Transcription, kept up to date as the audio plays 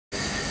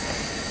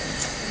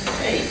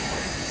Alright,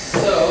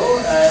 so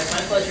it's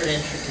my pleasure to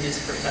introduce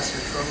Professor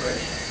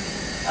Trowbridge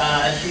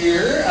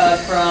here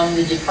from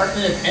the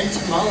Department of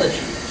Entomology,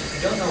 which if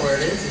you don't know where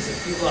it is a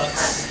few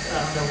blocks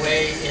on the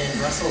way in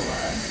Russell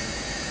Labs.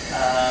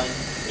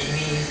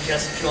 Amy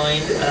just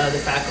joined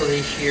the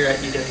faculty here at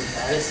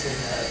UW-Madison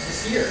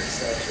this year,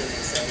 so it's really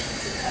exciting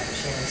to have a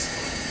chance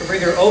to bring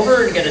her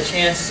over and get a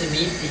chance to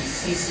meet the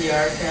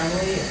CCR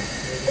family and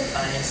maybe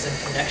find some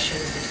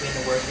connections between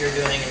the work you're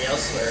doing and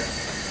elsewhere.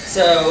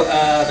 So,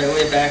 by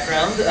way of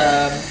background,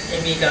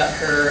 Amy got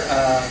her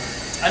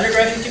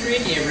undergraduate degree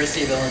at the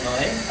University of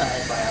Illinois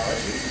in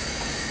biology,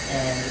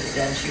 and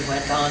then she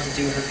went on to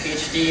do her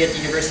PhD at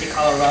the University of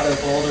Colorado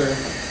Boulder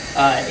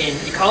in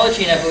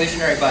ecology and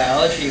evolutionary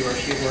biology, where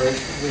she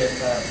worked with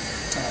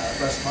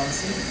Russ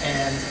Munson,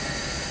 and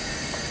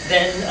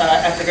then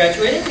after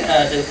graduating,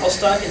 did a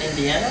postdoc in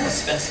Indiana,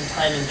 spent some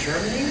time in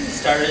Germany,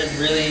 started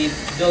really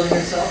building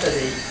herself as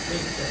a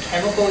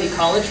chemical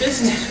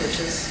ecologist, which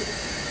is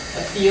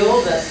a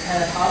field that's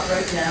kind of hot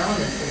right now,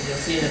 and as you'll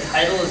see in the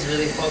title, is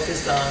really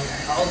focused on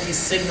all these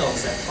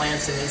signals that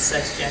plants and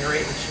insects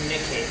generate and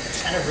communicate.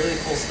 It's kind of really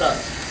cool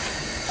stuff.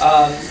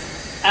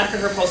 After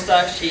her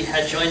postdoc, she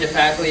had joined the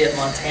faculty at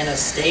Montana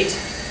State,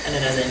 and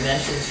then as I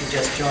mentioned, she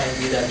just joined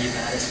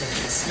UW-Madison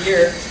this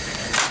year.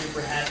 I'm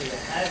super happy to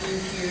have you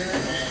here,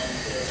 and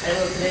the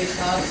title of today's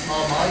talk,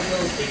 Small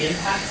Molecules, Big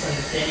Impacts,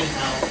 Understanding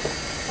How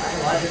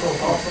Biological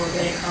Volatile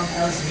Organic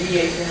Compounds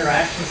Mediate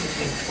Interactions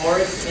Between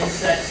Forests,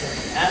 Insects, and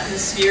the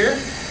Atmosphere.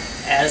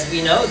 As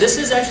we know, this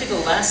is actually the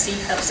last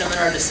CPEP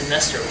seminar this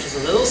semester, which is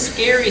a little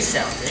scary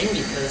sounding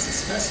because the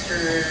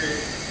semester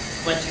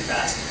went too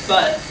fast.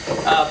 But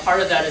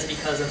part of that is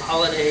because of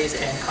holidays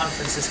and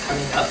conferences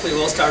coming up. We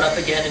will start up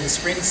again in the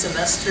spring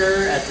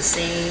semester at the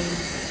same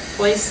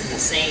place at the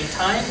same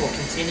time. We'll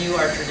continue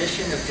our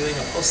tradition of doing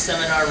a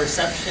post-seminar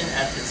reception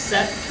at the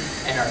SEP,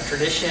 and our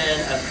tradition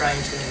of trying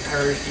to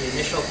encourage the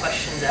initial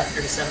questions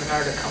after the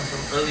seminar to come from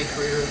early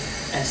career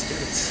and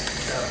students.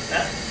 So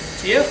that,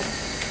 to you.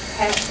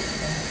 Okay.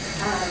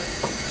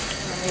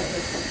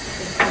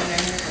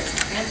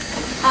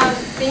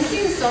 Thank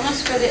you so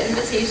much for the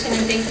invitation,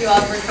 and thank you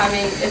all for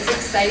coming. It's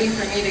exciting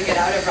for me to get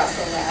out of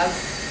Russell Labs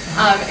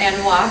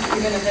and walk,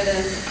 even if it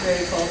is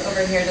very cold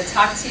over here, to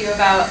talk to you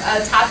about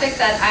a topic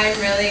that I'm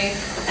really,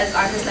 as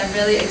Anka said,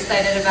 really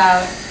excited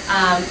about,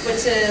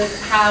 which is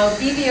how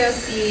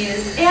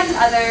VOCs and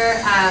other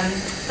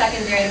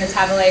secondary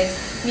metabolites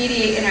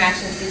mediate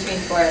interactions between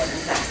forest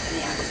insects and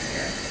the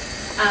atmosphere.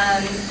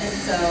 And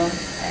so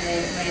my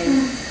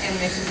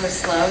animations were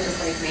slow,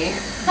 just like me.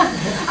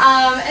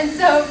 And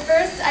so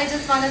first, I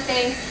just want to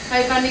thank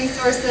my funding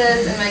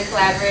sources and my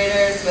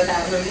collaborators,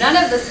 without whom none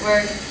of this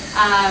work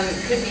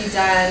could be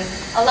done.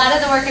 A lot of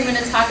the work I'm going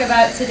to talk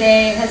about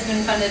today has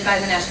been funded by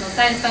the National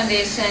Science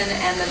Foundation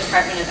and the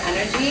Department of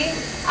Energy.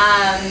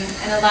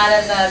 And a lot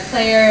of the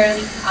players,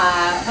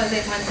 Jose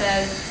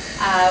Fuentes,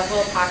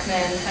 Will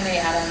Pachman, Henry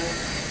Adams,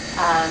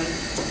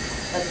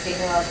 let's see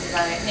who else is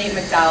on it, Nate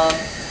McDowell,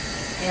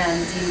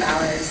 and Dean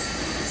Bowers.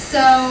 So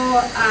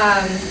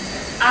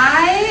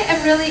I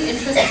am really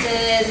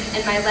interested,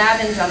 in my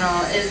lab in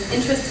general, is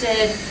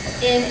interested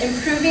in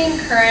improving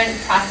current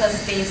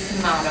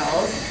process-based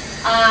models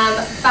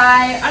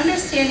by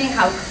understanding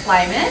how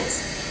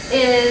climate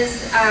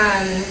is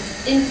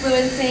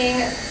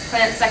influencing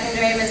plant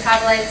secondary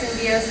metabolites and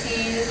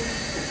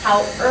VOCs,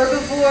 how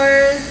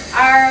herbivores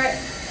are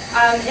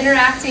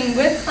interacting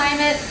with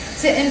climate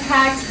to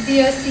impact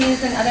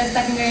VOCs and other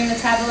secondary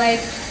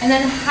metabolites, and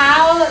then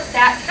how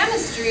that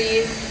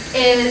chemistry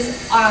is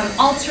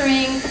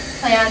altering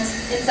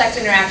plant-insect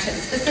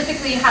interactions,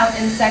 specifically how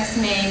insects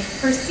may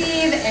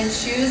perceive and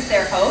choose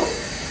their hosts,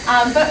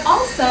 but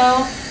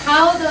also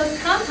how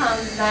those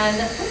compounds then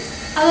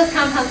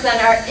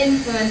are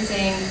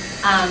influencing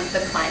the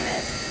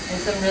climate in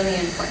some really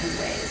important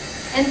ways.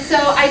 And so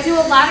I do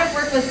a lot of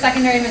work with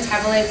secondary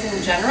metabolites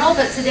in general,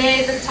 but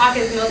today this talk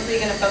is mostly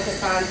going to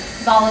focus on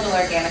volatile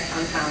organic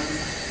compounds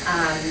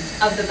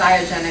of the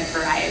biogenic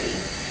variety.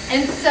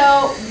 And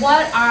so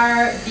what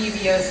are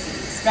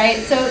VOCs,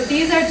 right? So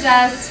these are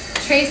just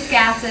trace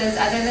gases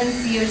other than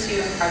CO2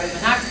 and carbon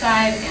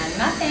monoxide and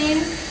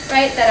methane,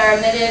 right, that are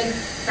emitted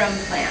from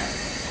plants.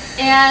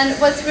 And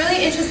what's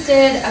really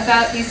interesting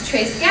about these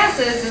trace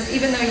gases is,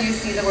 even though you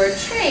see the word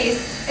trace,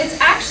 it's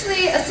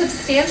actually a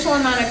substantial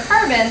amount of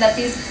carbon that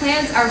these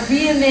plants are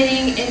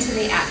re-emitting into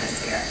the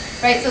atmosphere,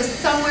 right? So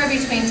somewhere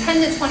between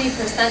 10 to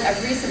 20%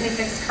 of recently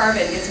fixed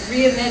carbon gets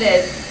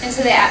re-emitted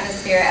into the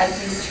atmosphere as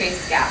these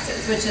trace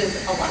gases, which is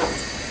a lot.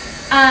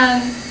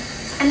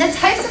 And the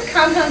types of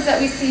compounds that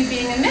we see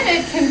being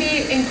emitted can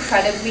be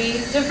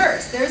incredibly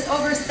diverse. There's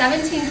over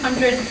 1,700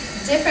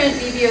 different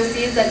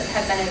VOCs that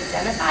have been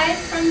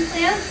identified from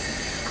plants,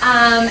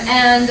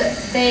 and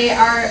they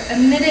are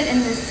emitted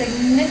in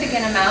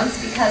significant amounts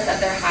because of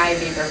their high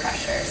vapor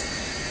pressures.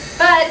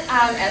 But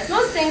as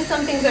most things,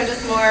 some things are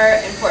just more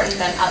important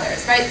than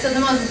others, right? So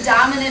the most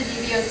dominant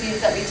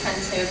VOCs that we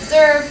tend to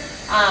observe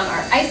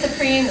are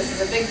isoprene. This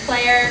is a big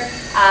player.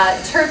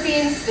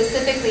 terpenes,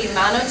 specifically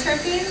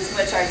monoterpenes,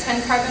 which are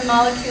 10 carbon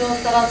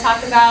molecules that I'll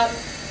talk about,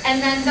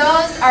 and then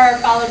those are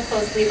followed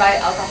closely by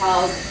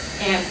alcohols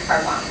and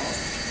carbonyls.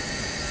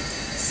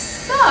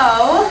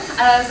 So,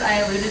 as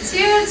I alluded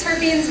to,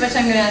 terpenes, which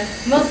I'm going to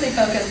mostly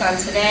focus on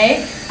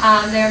today,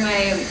 they're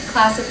my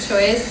class of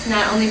choice,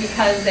 not only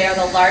because they are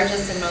the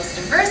largest and most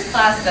diverse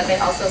class, but they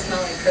also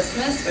smell like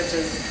Christmas, which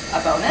is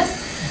a bonus.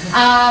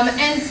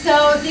 And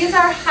so these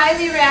are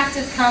highly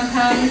reactive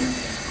compounds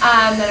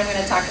that I'm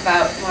going to talk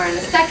about more in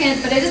a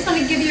second, but I just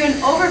want to give you an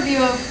overview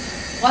of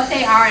what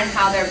they are and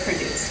how they're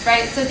produced,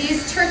 right? So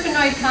these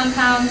terpenoid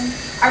compounds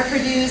are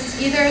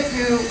produced either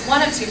through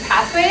one of two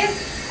pathways,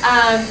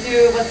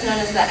 through what's known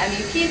as the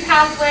MEP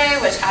pathway,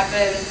 which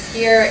happens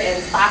here in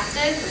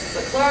plastids, this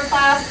is a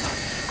chloroplast,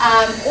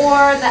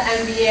 or the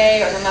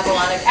MBA, or the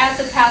mevalonic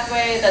acid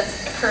pathway, that's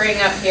occurring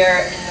up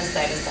here in the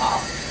cytosol.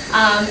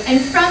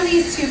 And from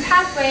these two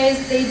pathways,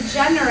 they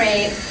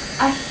generate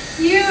a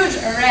huge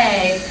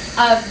array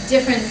of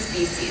different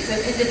species, of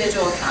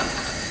individual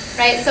compounds,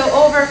 right? So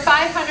over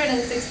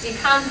 560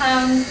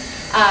 compounds.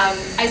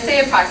 I say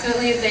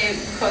approximately, they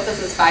quote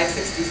this as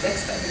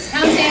 566, but who's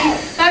counting?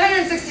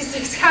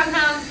 566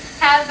 compounds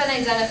have been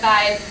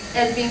identified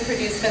as being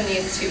produced from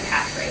these two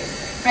pathways,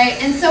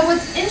 right? And so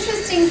what's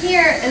interesting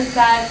here is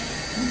that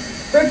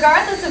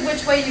regardless of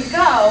which way you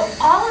go,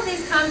 all of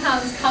these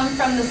compounds come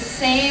from the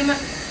same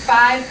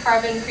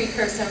 5-carbon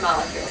precursor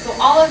molecule. So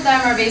all of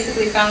them are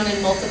basically found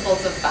in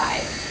multiples of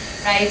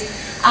 5, right?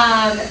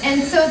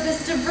 And so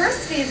this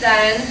diversity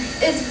then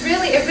is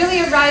really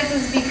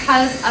arises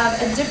because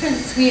of a different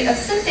suite of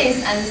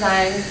synthase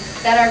enzymes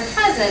that are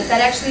present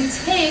that actually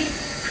take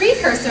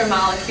precursor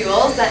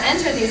molecules that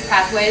enter these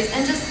pathways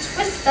and just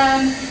twist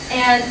them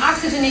and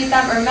oxygenate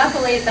them or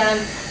methylate them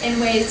in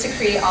ways to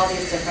create all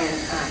these different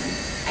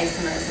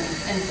isomers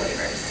and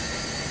flavors.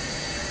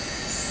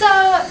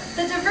 So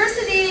the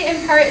diversity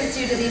in part is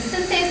due to these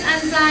synthase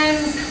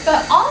enzymes,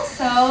 but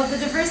also the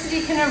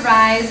diversity can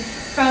arise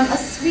from a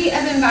suite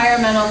of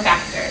environmental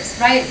factors,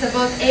 right? So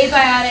both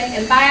abiotic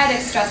and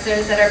biotic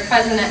stressors that are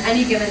present at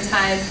any given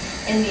time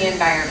in the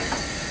environment.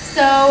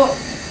 So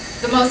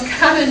the most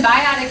common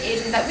biotic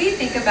agent that we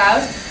think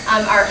about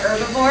are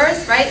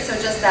herbivores, right? So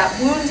just that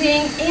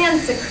wounding and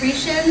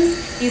secretions,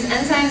 these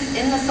enzymes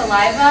in the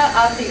saliva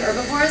of the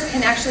herbivores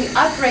can actually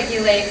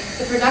upregulate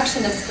the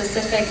production of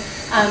specific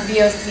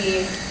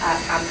VOC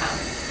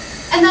compounds.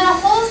 And then a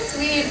whole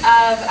suite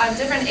of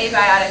different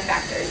abiotic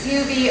factors,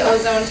 UV,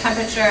 ozone,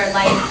 temperature,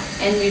 light,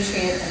 and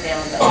nutrient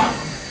availability.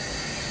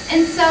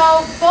 And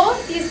so both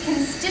these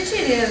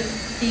constitutive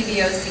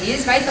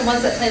VOCs, right, the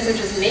ones that plants are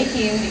just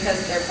making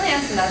because they're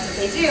plants and that's what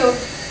they do,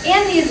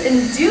 and these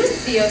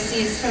induced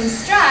VOCs from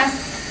stress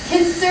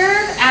can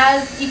serve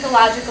as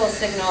ecological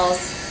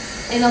signals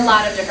in a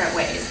lot of different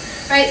ways,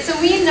 right? So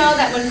we know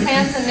that when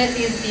plants emit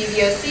these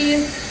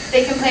VOCs,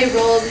 they can play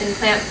roles in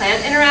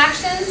plant-plant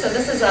interactions. So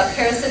this is a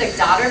parasitic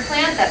daughter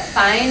plant that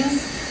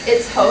finds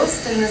its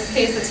host, in this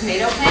case a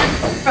tomato plant,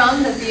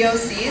 from the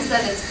VOCs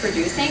that it's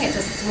producing. It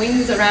just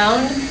swings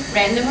around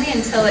randomly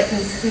until it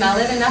can smell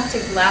it enough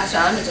to latch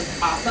on, which is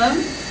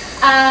awesome.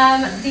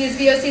 These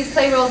VOCs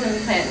play roles in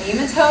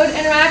plant-nematode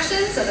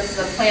interactions. So this is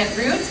a plant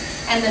root,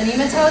 and the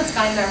nematodes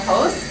find their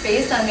hosts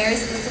based on very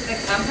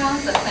specific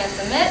compounds that plants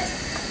emit.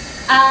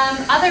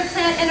 Other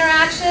plant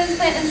interactions,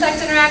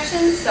 plant-insect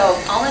interactions, so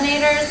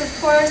pollinators, of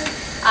course,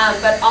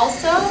 but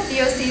also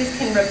VOCs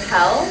can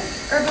repel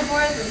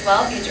herbivores as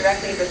well, be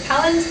directly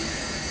repellent,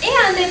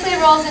 and they play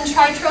roles in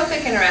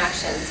tritrophic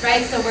interactions,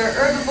 right? So where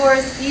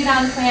herbivores feed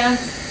on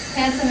plants,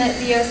 plants emit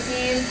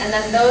VOCs, and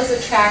then those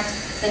attract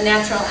the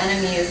natural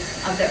enemies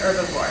of the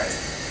herbivores.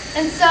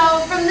 And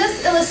so from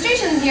this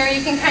illustration here,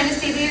 you can kind of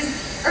see these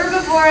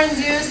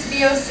herbivore-induced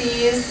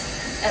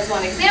VOCs, as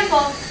one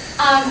example,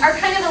 are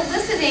kind of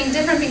eliciting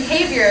different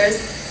behaviors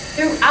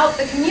throughout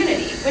the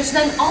community, which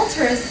then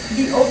alters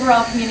the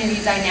overall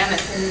community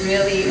dynamics in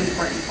really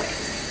important ways.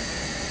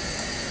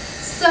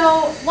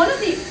 So one of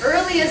the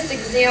earliest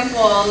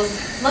examples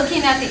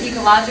looking at the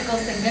ecological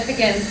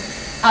significance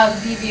of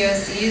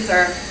VOCs,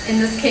 or in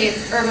this case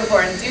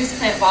herbivore-induced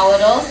plant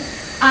volatiles,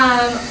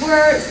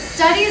 were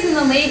studies in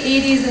the late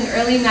 80s and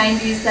early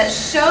 90s that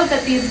showed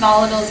that these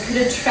volatiles could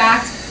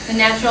attract the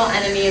natural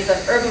enemies of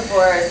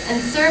herbivores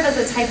and serve as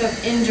a type of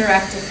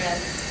indirect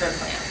defense for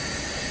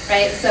plants,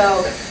 right?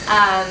 So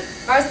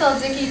Marcel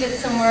Dickey did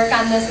some work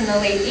on this in the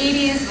late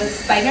 80s with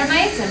spider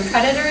mites and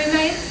predatory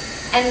mites,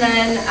 and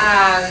then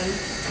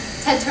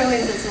Ted Turley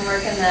did some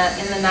work in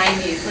the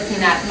 90s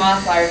looking at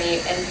moth larvae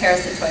and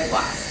parasitoid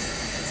wasps.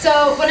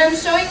 So what I'm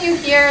showing you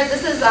here,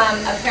 this is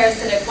a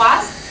parasitic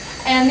wasp,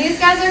 and these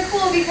guys are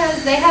cool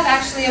because they have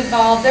actually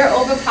evolved. Their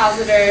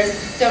ovipositors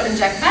don't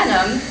inject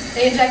venom,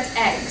 they inject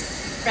eggs.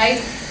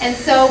 Right? And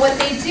so what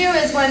they do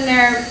is when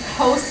their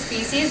host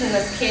species, in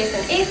this case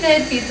an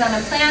aphid, feeds on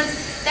a plant,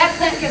 that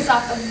plant gives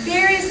off a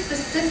very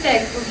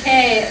specific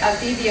bouquet of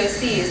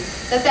VOCs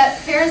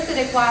that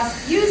parasitic wasp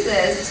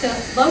uses to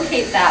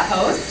locate that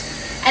host,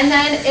 and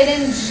then it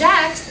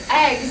injects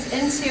eggs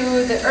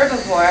into the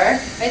herbivore,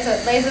 right? So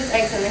it lays its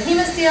eggs in the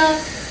hemocoel,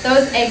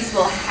 those eggs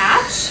will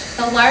hatch,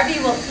 the larvae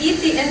will eat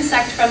the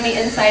insect from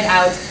the inside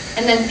out,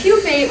 and then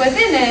pupate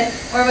within it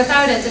or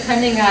without it,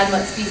 depending on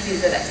what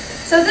species it is.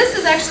 So this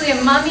is actually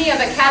a mummy of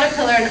a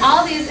caterpillar, and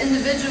all these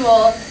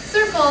individual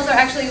circles are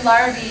actually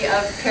larvae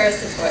of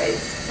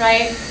parasitoids,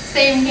 right?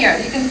 Same here.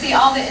 You can see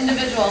all the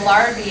individual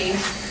larvae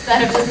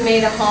that have just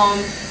made a home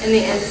in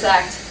the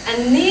insect.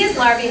 And these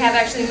larvae have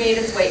actually made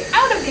its way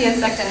out of the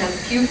insect and have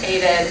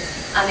pupated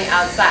on the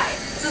outside.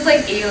 So it's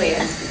like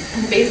aliens,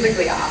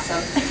 basically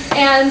awesome.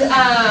 And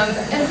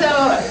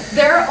so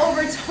there are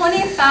over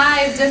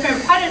 25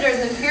 different predators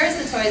and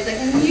parasitoids that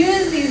can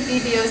use these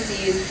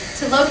VOCs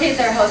to locate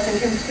their host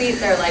and complete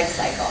their life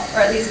cycle,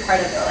 or at least part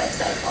of their life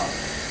cycle.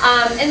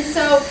 And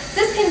so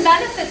this can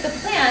benefit the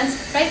plant,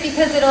 right,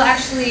 because it'll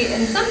actually,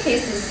 in some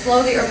cases,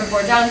 slow the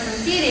herbivore down from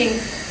feeding,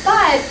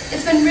 but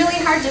it's been really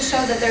hard to show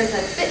that there's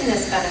a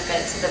fitness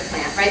benefit to the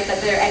plant, right, that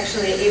they're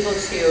actually able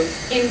to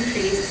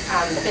increase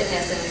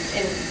fitness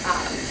in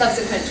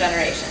subsequent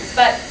generations.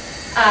 But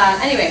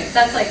anyway,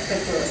 that's like the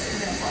coolest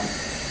example.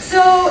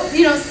 So,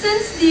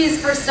 since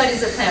these first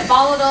studies of plant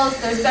volatiles,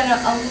 there's been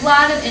a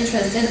lot of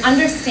interest in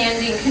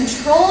understanding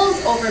controls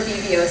over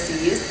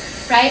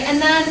VOCs, right,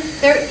 and then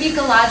their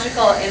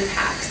ecological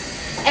impacts.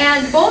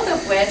 And both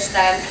of which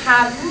then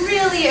have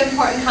really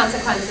important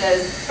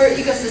consequences for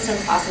ecosystem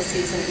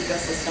processes and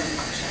ecosystem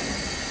function.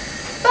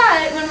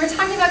 But when we're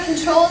talking about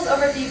controls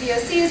over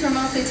VOCs, we're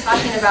mostly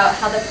talking about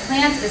how the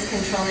plant is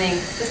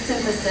controlling the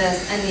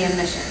synthesis and the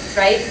emissions,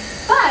 right?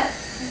 But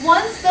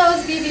once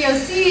those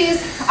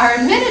VOCs are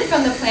emitted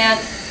from the plant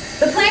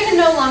can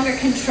no longer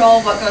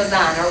control what goes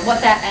on or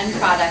what that end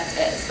product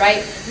is,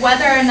 right?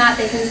 Whether or not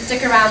they can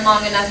stick around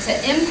long enough to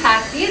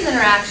impact these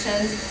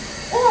interactions,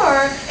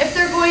 or if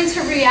they're going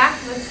to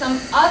react with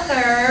some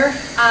other,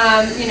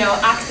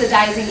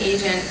 oxidizing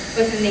agent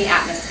within the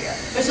atmosphere,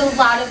 which a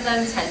lot of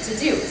them tend to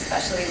do,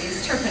 especially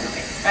these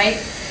terpenoids,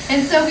 right?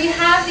 And so we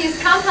have these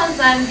compounds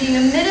then being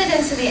emitted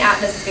into the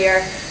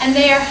atmosphere, and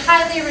they are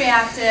highly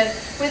reactive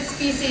with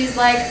species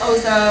like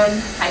ozone,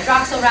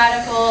 hydroxyl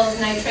radicals,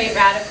 nitrate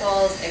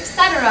radicals,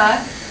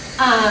 etc.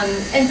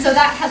 And so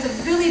that has a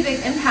really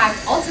big impact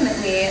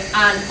ultimately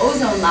on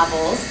ozone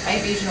levels,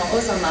 right, regional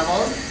ozone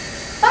levels.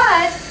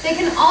 But they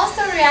can also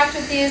react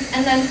with these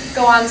and then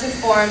go on to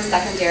form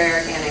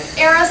secondary organic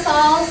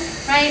aerosols,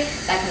 right?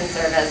 That can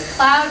serve as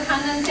cloud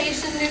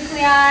condensation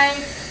nuclei.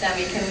 Then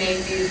we can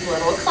make these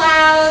little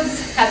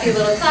clouds, happy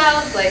little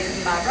clouds like in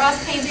Bob Ross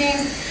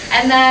paintings.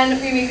 And then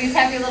we make these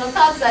happy little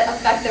clouds that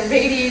affect the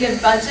radiative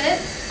budget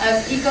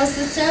of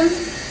ecosystems,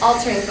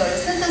 altering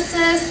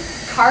photosynthesis,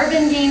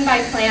 carbon gained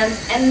by plants,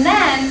 and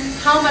then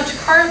how much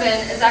carbon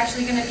is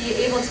actually going to be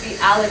able to be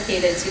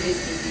allocated to these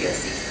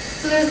VOCs.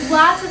 So there's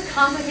lots of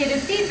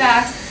complicated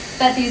feedbacks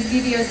that these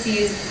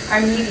VOCs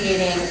are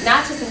mediating,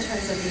 not just in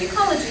terms of the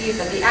ecology,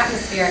 but the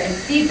atmosphere and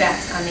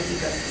feedbacks on the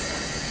ecosystems.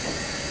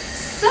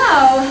 So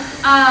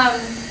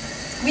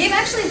we've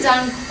actually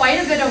done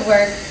quite a bit of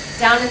work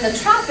down in the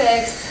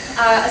tropics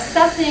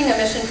assessing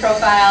emission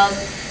profiles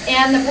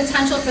and the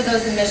potential for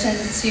those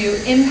emissions to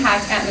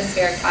impact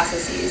atmospheric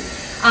processes.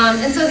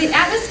 And so the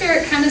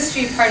atmospheric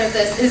chemistry part of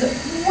this is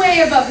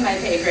way above my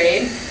pay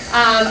grade.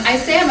 I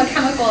say I'm a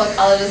chemical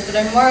ecologist, but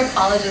I'm more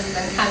ecologist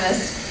than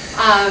chemist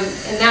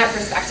in that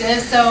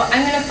perspective. So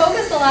I'm going to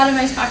focus a lot of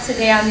my talk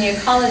today on the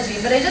ecology,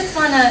 but I just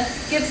want to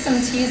give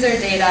some teaser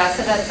data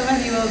so that some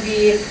of you will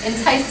be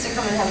enticed to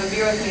come and have a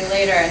beer with me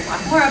later and talk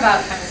more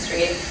about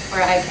chemistry,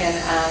 where I can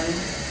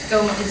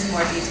go into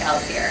more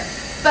details here.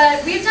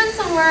 But we've done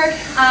some work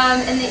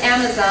in the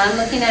Amazon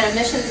looking at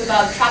emissions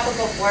above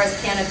tropical forest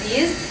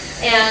canopies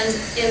and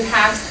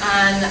impacts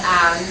on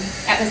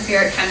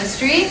atmospheric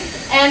chemistry.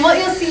 And what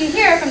you'll see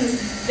here from this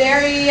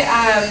very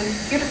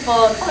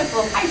beautiful,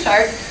 colorful pie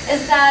chart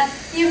is that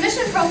the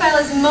emission profile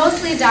is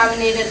mostly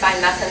dominated by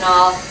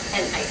methanol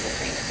and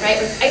isoprene,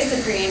 right? With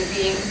isoprene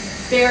being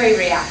very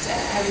reactive,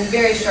 having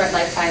very short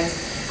lifetimes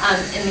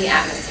in the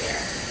atmosphere.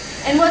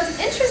 And what's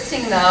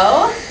interesting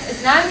though,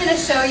 is now I'm going to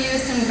show you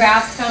some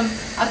graphs from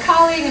a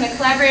colleague and a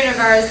collaborator of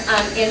ours,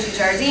 Angie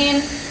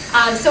Jardine.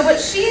 So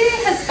what she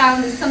has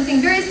found is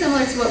something very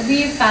similar to what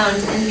we've found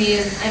in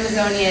these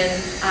Amazonian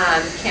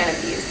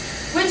canopies,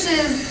 which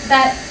is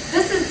that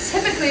this is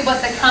typically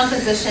what the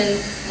composition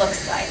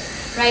looks like,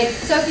 right?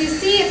 So if you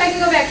see, if I can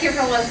go back here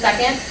for 1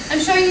 second, I'm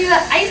showing you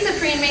that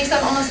isoprene makes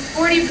up almost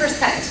 40%,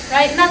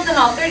 right?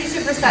 Methanol, 32%.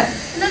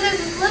 And then there's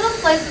this little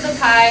slice of the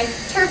pie,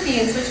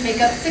 terpenes, which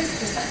make up 6%,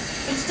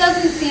 which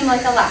doesn't seem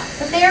like a lot.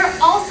 But they are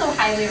also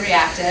highly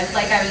reactive,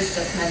 like I was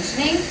just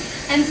mentioning.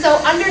 And so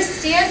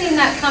understanding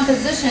that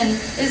composition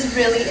is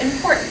really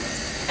important.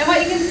 And what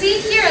you can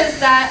see here is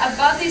that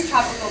above these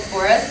tropical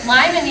forests,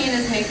 limonene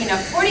is making up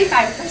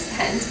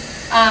 45%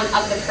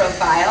 of the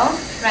profile,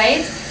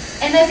 right?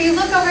 And if you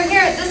look over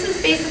here, this is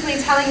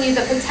basically telling you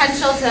the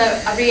potential to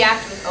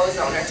react with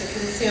ozone or to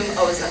consume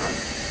ozone.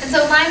 And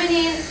so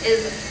limonene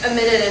is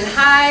emitted at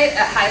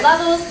high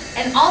levels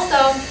and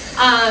also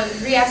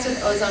reacts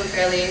with ozone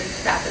fairly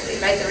rapidly,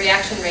 right? The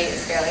reaction rate is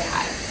fairly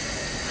high.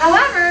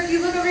 However, if you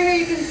look over here,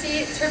 you can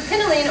see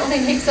terpinolene only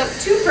makes up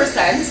 2%,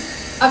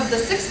 of the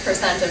 6%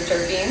 of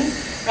terpenes,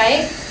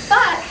 right?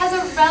 But has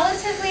a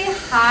relatively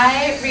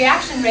high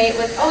reaction rate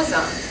with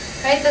ozone,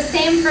 right? The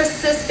same for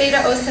cis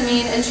beta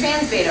osamine and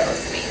trans beta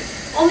osamine.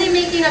 Only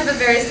making up a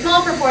very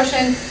small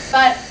proportion,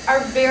 but are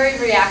very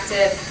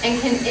reactive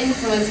and can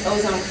influence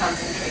ozone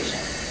concentration.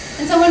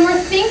 And so when we're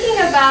thinking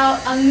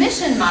about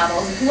emission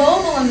models,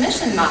 global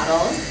emission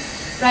models,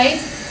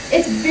 right,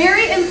 it's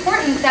very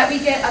important that we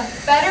get a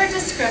better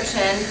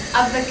description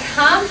of the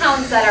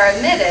compounds that are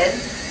emitted,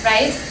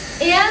 right,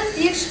 and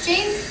the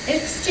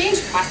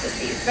exchange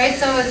processes, right?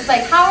 So it's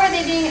like, how are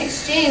they being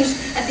exchanged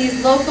at these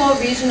local,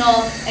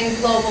 regional, and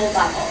global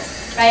levels,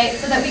 right?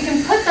 So that we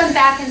can put them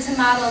back into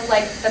models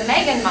like the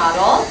Megan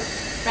model,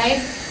 right,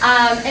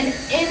 and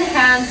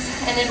enhance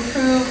and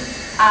improve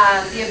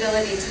the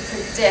ability to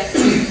predict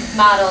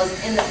models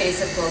in the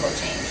face of global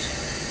change.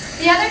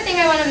 The other thing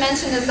I want to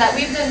mention is that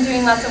we've been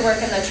doing lots of work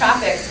in the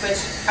tropics,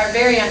 which are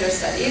very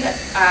understudied,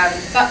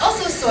 but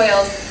also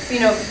soils. We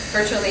know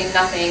virtually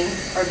nothing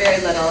or very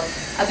little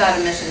about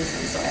emissions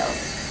from soils.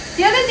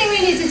 The other thing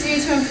we need to do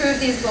to improve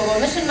these global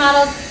emission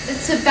models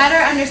is to better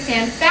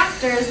understand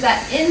factors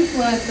that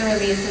influence the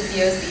release of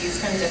VOCs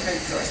from different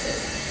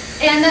sources.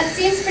 And that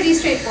seems pretty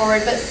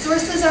straightforward, but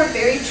sources are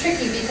very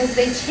tricky because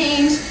they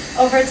change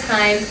over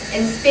time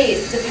in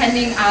space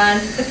depending on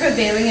the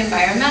prevailing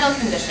environmental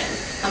conditions.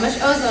 How much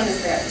ozone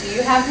is there? Do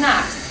you have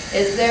NOx?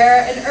 Is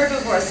there an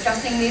herbivore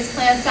stressing these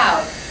plants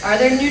out? Are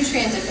there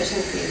nutrient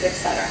deficiencies,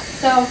 etc.?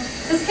 So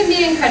this can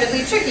be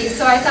incredibly tricky,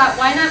 so I thought,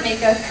 why not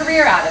make a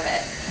career out of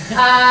it?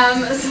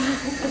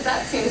 Because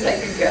that seems like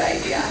a good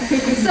idea.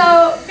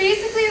 So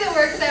basically the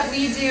work that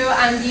we do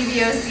on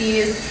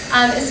VOCs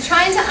is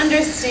trying to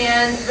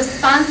understand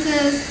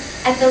responses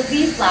at the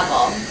leaf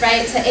level,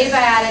 right, to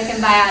abiotic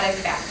and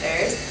biotic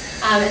factors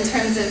in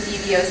terms of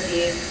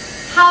VOCs,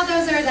 how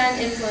those are then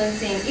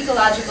influencing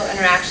ecological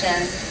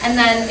interactions, and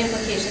then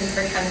implications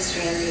for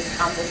chemistry and these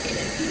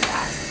complicated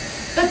feedbacks.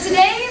 But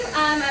today,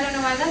 I don't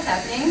know why that's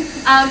happening,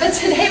 but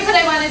today what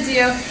I want to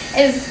do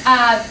is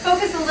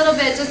focus a little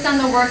bit just on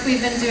the work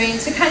we've been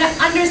doing to kind of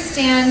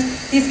understand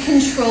these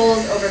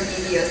controls over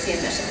VOC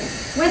emissions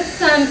with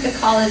some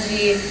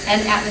ecology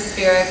and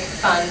atmospheric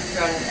fun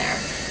thrown in there.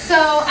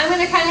 So I'm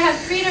going to kind of have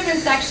three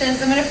different sections.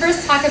 I'm going to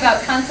first talk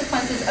about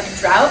consequences of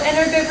drought and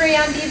herbivory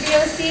on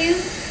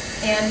VOCs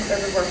and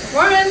herbivore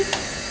performance,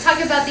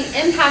 talk about the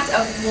impact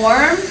of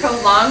warm,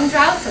 prolonged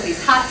droughts, so these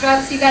hot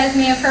droughts you guys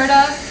may have heard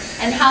of,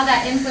 and how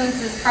that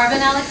influences carbon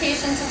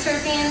allocation to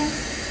terpenes,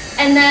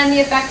 and then the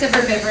effect of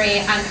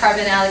herbivory on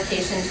carbon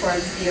allocation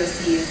towards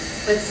VOCs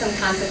with some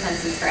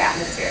consequences for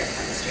atmospheric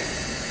chemistry.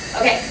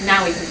 Okay,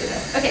 now we can do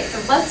this. Okay, so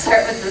let's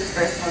start with this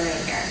first one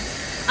right here.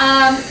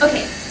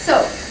 Okay,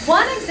 so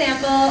one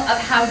example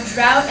of how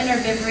drought and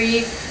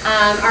herbivory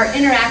are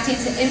interacting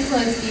to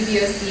influence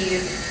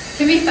VOCs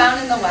can be found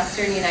in the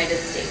western United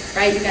States,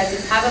 right? You guys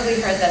have probably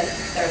heard that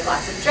there are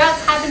lots of droughts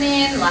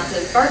happening, lots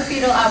of bark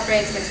beetle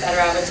outbreaks,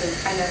 etc., which is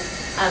kind of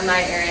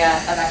my area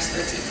of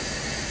expertise.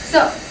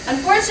 So,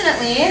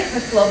 unfortunately,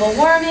 with global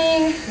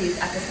warming, these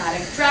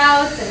episodic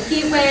droughts and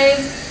heat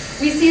waves,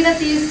 we see that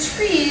these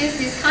trees,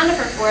 these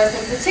conifer forests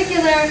in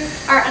particular,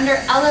 are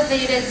under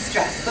elevated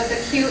stress, both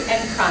acute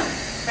and chronic,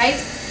 right?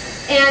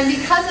 And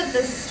because of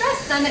this stress,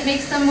 then it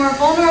makes them more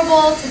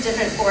vulnerable to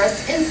different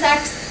forest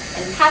insects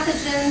and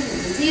pathogens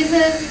and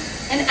diseases,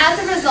 and as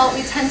a result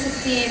we tend to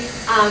see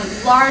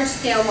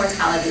large-scale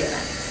mortality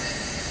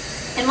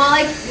events. And while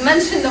I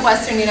mentioned the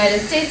western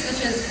United States,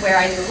 which is where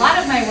I do a lot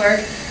of my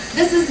work,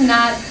 this is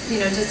not,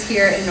 just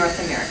here in North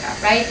America,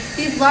 right?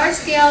 These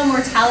large-scale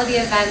mortality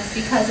events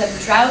because of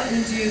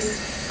drought-induced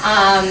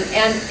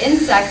and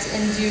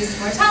insect-induced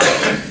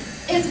mortality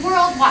is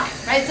worldwide,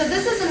 right? So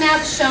this is a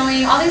map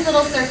showing all these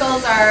little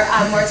circles are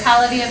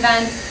mortality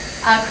events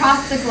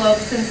across the globe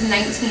since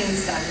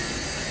 1970.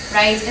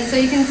 Right? And so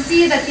you can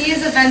see that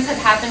these events have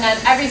happened on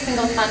every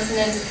single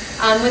continent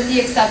with the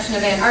exception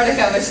of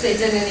Antarctica, which they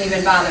didn't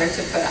even bother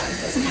to put on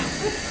this map.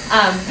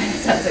 But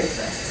it does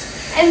exist.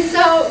 And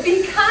so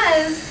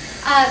because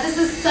this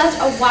is such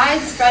a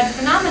widespread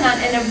phenomenon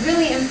and a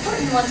really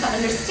important one to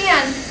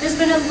understand, there's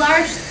been a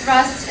large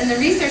thrust in the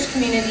research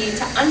community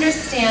to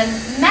understand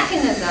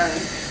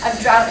mechanisms of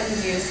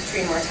drought-induced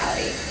tree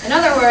mortality. In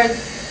other words,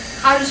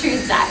 how do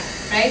trees die,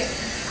 right?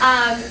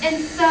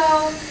 And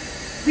so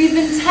we've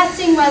been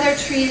testing whether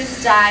trees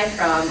die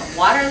from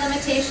water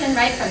limitation,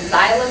 right, from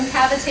xylem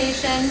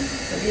cavitation,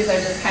 so these are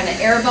just kind of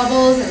air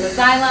bubbles in the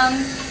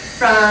xylem,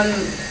 from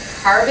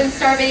carbon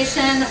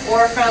starvation,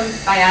 or from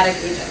biotic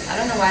agents. I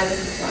don't know why this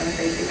is going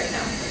crazy right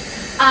now.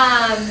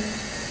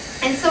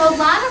 And so a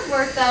lot of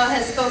work, though,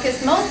 has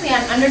focused mostly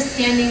on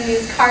understanding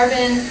these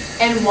carbon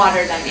and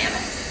water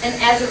dynamics. And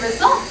as a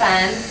result,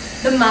 then,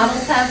 the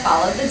models have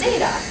followed the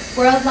data,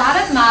 where a lot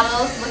of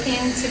models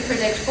looking to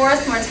predict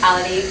forest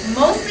mortality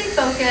mostly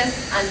focus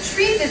on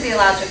tree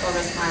physiological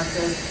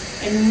responses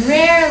and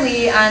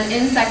rarely on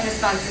insect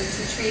responses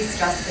to tree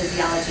stress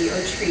physiology or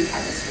tree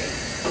chemistry.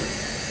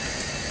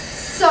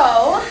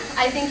 So,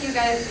 I think you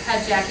guys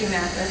had Jackie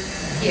Mathis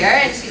here,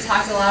 and she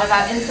talked a lot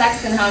about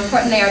insects and how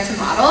important they are to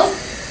models.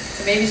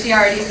 So maybe she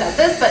already said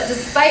this, but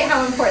despite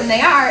how important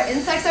they are,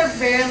 insects are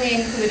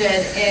rarely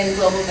included in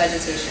global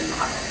vegetation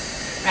models,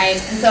 right?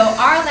 And so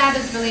our lab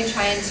is really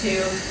trying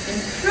to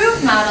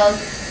improve models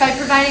by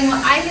providing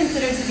what I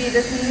consider to be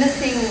this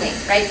missing link,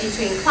 right,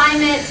 between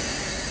climate,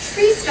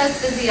 tree stress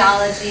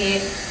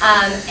physiology,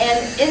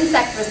 and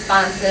insect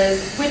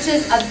responses, which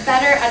is a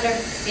better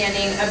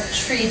understanding of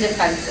tree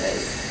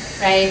defenses,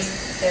 right?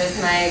 There's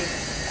my,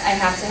 I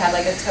have to have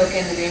like a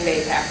token Green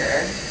Bay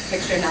Packer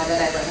picture now that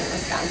I live in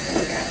Wisconsin,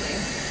 apparently.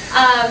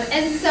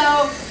 And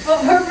so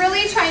what we're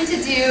really trying to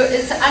do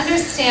is to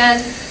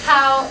understand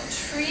how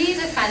tree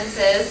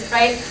defenses,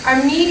 right,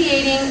 are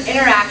mediating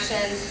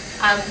interactions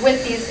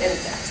with these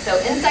insects. So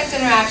insect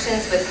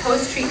interactions with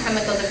host tree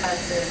chemical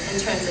defenses in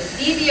terms of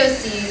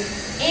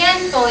VOCs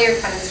and foliar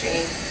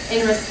chemistry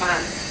in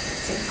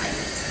response to climate.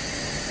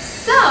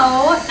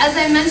 So, as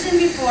I mentioned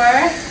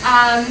before,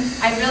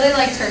 I really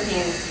like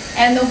terpenes.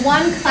 And the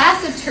one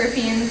class of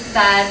terpenes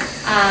that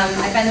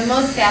I find the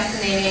most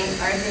fascinating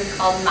are a group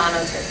called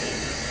monoterpenes.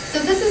 So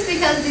this is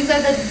because these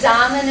are the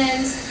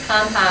dominant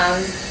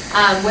compounds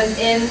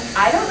within,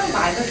 I don't know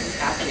why this is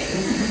happening.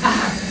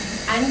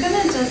 I'm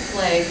gonna just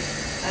like,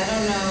 I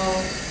don't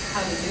know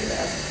how to do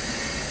this.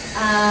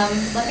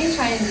 Let me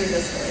try and do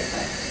this really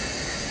quick.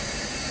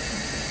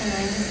 And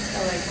I just go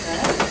like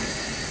this.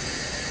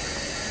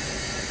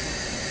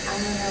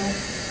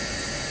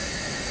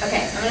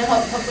 Okay, I'm gonna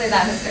hopefully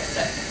that has fixed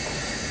it.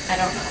 I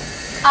don't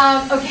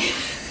know. Okay,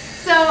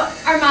 so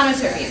our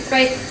monoterpenes,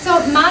 right? So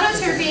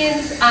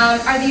monoterpenes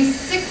are these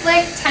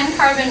cyclic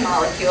 10-carbon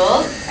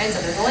molecules, right?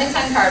 So there's only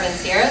 10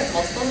 carbons here,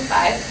 multiple of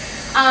 5.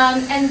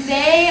 And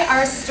they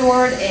are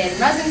stored in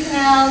resin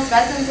canals,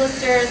 resin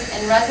blisters,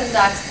 and resin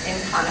ducts in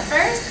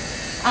conifers,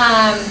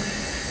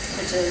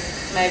 which is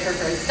my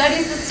preferred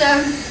study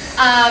system.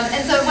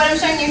 And so what I'm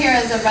showing you here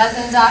is a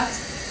resin duct,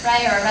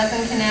 right, or a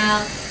resin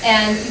canal,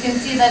 and you can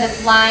see that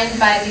it's lined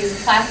by these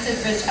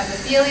plastid-rich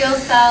epithelial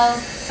cells.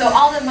 So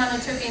all the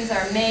monoterpenes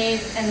are made,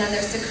 and then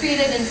they're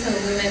secreted into the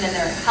lumen, and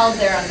they're held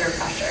there under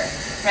pressure,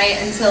 right,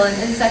 until an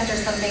insect or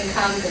something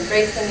comes and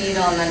breaks the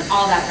needle, and then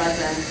all that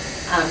resin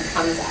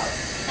comes out.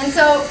 And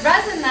so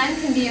resin then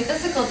can be a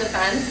physical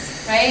defense,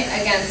 right,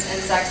 against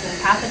insects and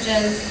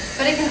pathogens,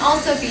 but it can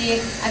also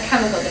be a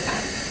chemical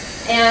defense.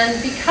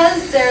 And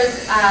because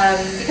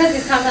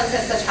these compounds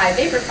have such high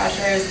vapor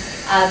pressures,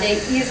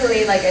 they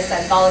easily, like I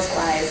said,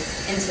 volatilize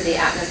into the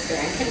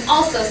atmosphere and can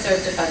also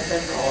serve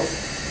defensive roles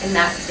in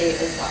that state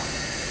as well.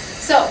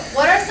 So,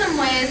 what are some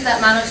ways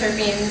that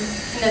monoterpenes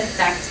can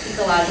affect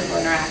ecological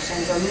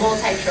interactions or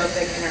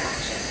multi-trophic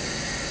interactions?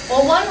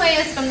 Well, one way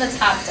is from the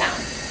top down,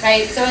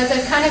 right? So as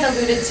I've kind of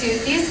alluded to,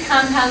 these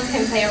compounds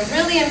can play a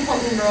really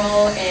important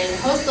role in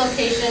host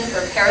location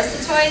for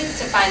parasitoids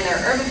to find their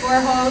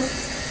herbivore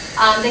hosts.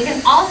 They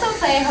can also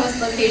play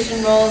host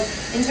location roles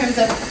in terms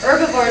of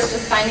herbivores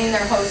just finding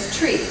their host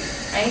tree,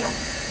 right?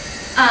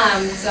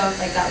 So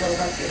like that little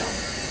bug beetle.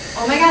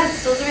 Oh my god, it's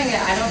still doing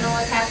it. I don't know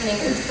what's happening.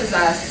 It's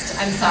possessed.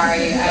 I'm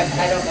sorry.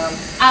 I don't know.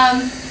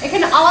 It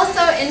can also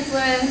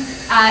influence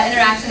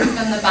interactions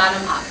from the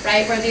bottom up,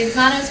 right? Where these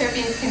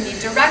monoterpenes can be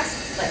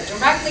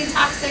directly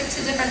toxic to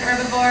different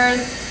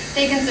herbivores.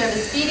 They can serve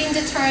as feeding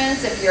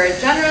deterrents if you're a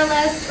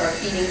generalist, or a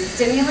feeding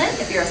stimulant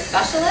if you're a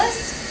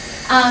specialist.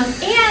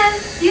 And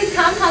these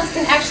compounds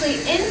can actually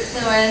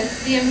influence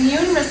the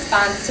immune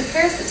response to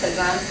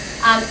parasitism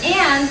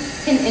and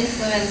can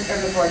influence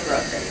herbivore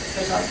growth rates,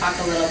 which I'll talk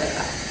a little bit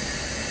about.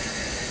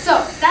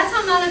 So that's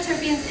how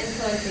monoterpenes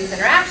influence these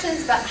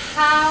interactions, but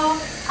how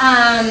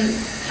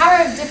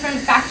are different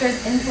factors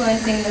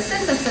influencing the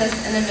synthesis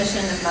and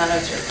emission of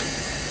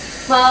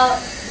monoterpenes? Well,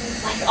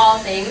 like all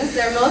things,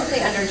 they're mostly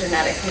under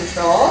genetic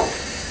control,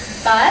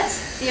 but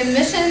the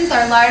emissions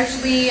are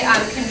largely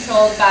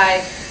controlled by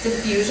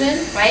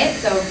diffusion, right?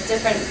 So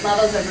different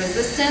levels of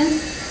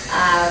resistance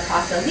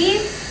across a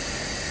leaf.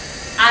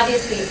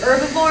 Obviously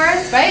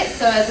herbivores, right?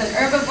 So as an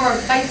herbivore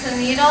bites a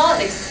needle,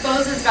 it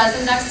exposes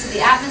resin ducts to the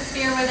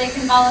atmosphere where they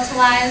can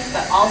volatilize,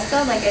 but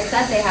also, like I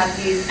said, they have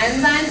these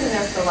enzymes in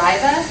their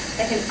saliva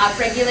that can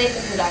upregulate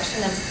the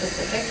production of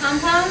specific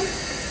compounds.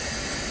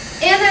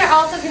 And they're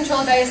also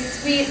controlled by a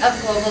suite of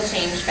global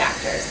change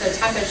factors, so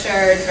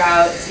temperature,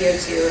 drought,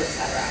 CO2,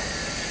 etc.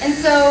 And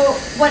so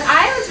what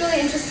I was really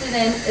interested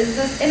in is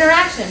this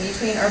interaction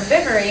between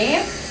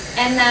herbivory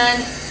and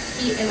then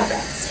heat and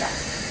drought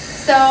stress.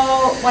 So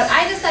what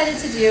I decided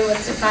to do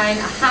was to find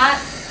a hot,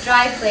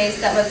 dry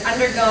place that was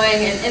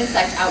undergoing an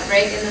insect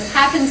outbreak, and this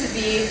happened to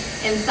be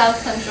in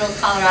south central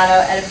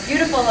Colorado at a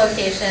beautiful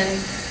location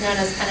known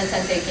as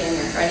Penitente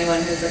Canyon for anyone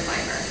who's a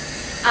climber.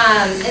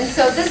 And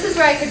so this is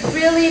where I could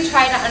really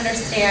try to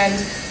understand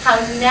how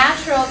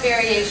natural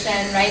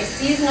variation, right,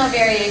 seasonal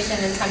variation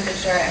in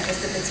temperature and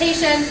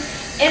precipitation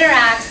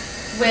interacts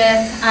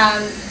with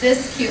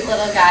this cute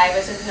little guy,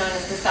 which is known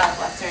as the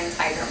southwestern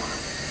tiger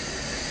moth.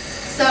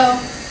 So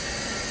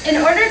in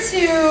order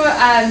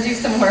to do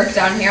some work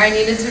down here, I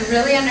needed to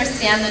really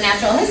understand the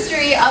natural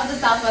history of the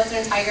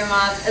southwestern tiger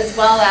moth, as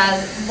well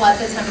as what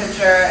the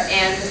temperature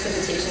and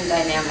precipitation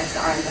dynamics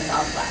are in the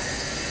southwest.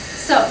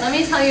 So let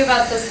me tell you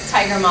about this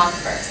tiger moth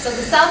first. So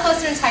the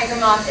southwestern tiger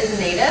moth is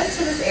native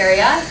to this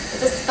area.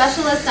 It's a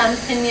specialist on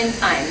pinyon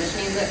pine, which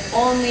means it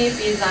only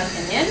feeds on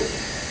pinyon.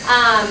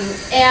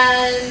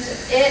 And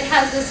it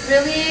has this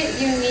really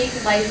unique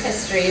life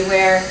history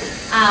where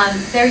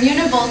they're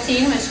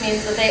univoltine, which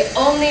means that they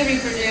only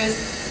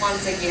reproduce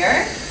once a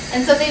year.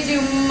 And so they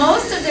do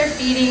most of their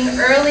feeding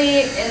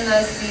early in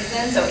the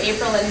season, so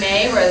April and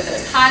May, where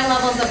there's high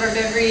levels of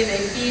herbivory.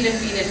 They feed and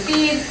feed and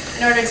feed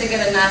in order to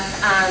get enough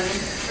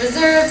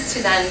reserves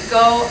to then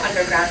go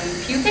underground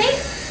and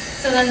pupate.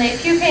 So then they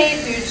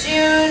pupate through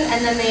June,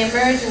 and then they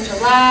emerge in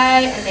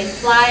July, and they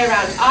fly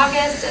around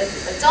August as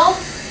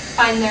adults,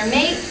 find their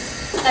mates,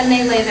 then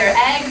they lay their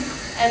eggs,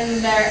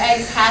 and their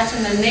eggs hatch,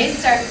 and then they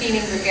start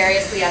feeding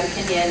gregariously on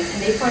pinyon, and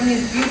they form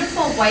these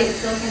beautiful white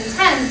silken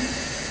tents,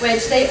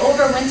 which they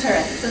overwinter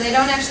in. So they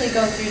don't actually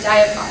go through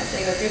diapause.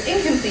 They go through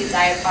incomplete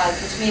diapause,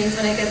 which means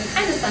when it gets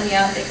kind of sunny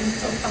out, they can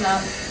still come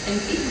out and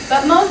feed.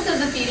 But most of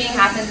the feeding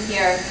happens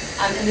here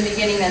in the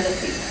beginning of the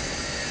season.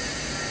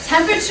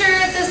 Temperature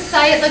at this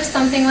site looks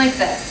something like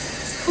this.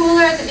 It's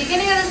cooler at the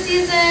beginning of the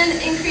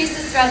season,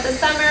 increases throughout the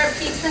summer,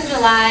 peaks in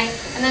July,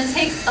 and then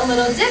takes a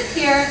little dip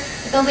here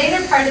at the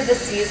later part of the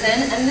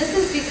season. And this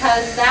is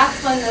because that's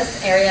when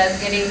this area is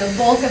getting the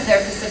bulk of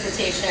their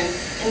precipitation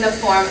in the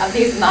form of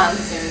these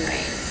monsoon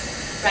rains.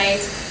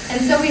 Right?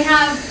 And so we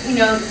have,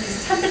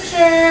 this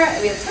temperature,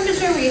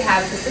 we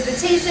have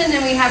precipitation,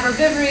 and we have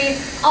herbivory,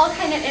 all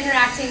kind of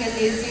interacting in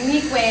these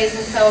unique ways.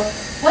 And so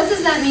what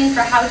does that mean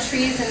for how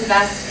trees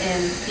invest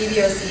in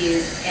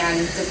VOCs and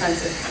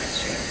defensive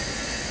chemistry?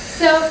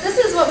 So this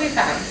is what we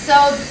found. So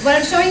what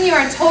I'm showing you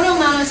are total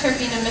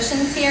monoterpene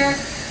emissions here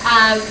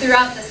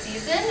throughout the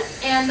season,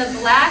 and the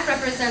black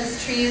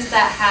represents trees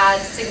that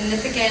had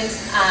significant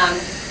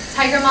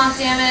tiger moth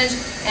damage,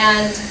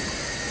 and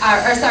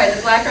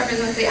the black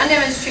represents the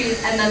undamaged trees,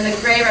 and then the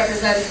gray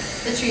represents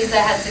the trees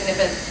that had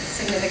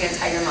significant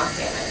tiger moth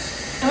damage.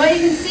 And what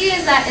you can see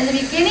is that in the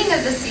beginning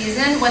of the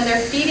season, when they're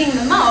feeding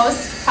the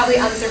most,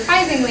 probably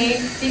unsurprisingly,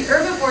 the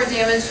herbivore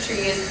damaged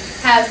trees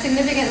have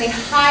significantly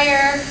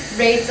higher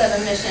rates of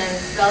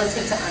emissions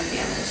relative to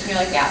undamaged. And you're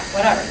like, yeah,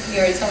 whatever, you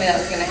already told me that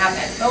was going to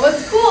happen. But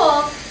what's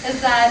cool is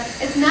that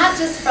it's not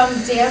just from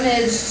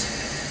damaged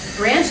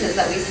branches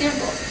that we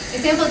sampled.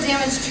 We sampled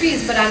damaged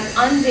trees, but on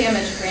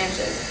undamaged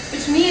branches,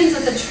 which means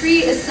that the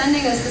tree is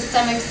sending a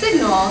systemic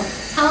signal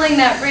telling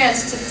that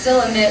branch to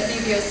still emit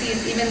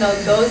VOCs even though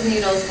those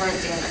needles weren't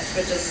damaged,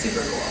 which is super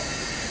cool.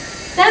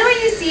 Then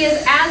what you see is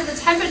as the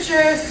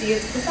temperature, see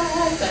it's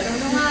possessed, I don't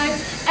know why,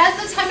 as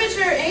the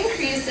temperature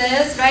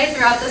increases, right,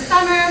 throughout the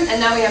summer, and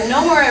now we have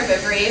no more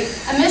herbivory,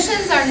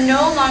 emissions are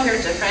no longer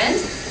different,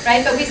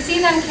 right, but we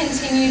see them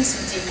continue to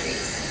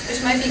decrease,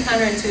 which might be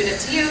counterintuitive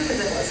to you because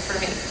it was for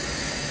me.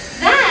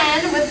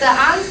 Then, with the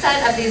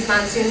onset of these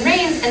monsoon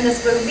rains and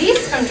this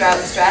release from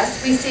drought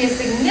stress, we see a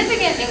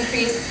significant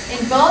increase in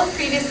both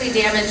previously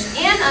damaged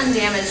and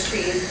undamaged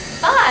trees,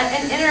 but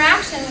an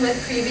interaction with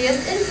previous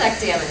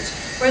insect damage,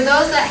 where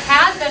those that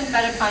had been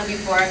fed upon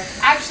before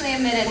actually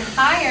emitted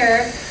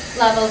higher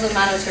levels of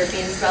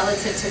monoterpenes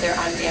relative to their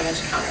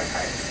undamaged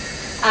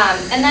counterparts.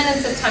 And then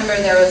in September,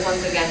 there was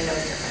once again no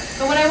difference.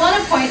 But what I want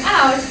to point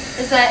out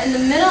is that in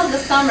the middle of the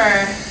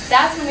summer,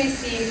 that's when we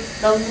see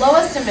the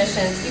lowest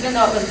emissions, even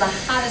though it was the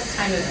hottest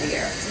time of the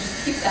year. So just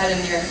keep that in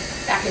your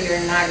back of your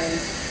noggin.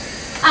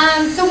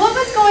 So what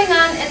was going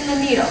on in the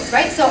needles,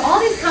 right? So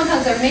all these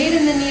compounds are made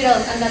in the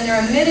needles and then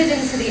they're emitted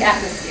into the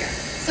atmosphere.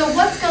 So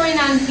what's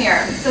going on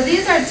here? So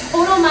these are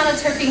total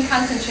monoterpene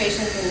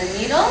concentrations in the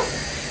needles.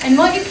 And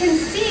what you can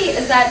see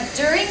is that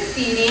during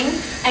feeding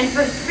and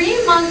for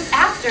 3 months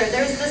after,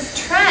 there's this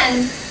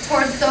trend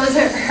towards those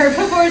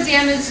herbivore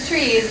damaged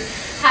trees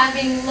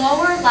having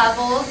lower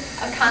levels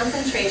of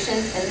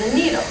concentrations in the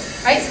needles,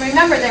 right? So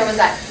remember, there was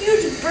that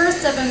huge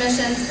burst of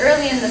emissions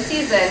early in the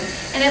season,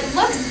 and it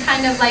looks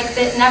kind of like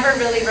it never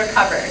really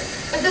recovered.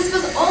 But this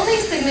was only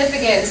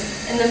significant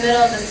in the middle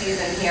of the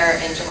season here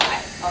in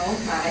July. Oh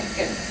my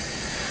goodness.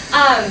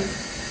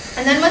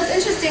 And then what's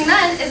interesting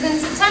then is in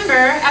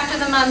September, after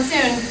the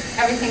monsoon,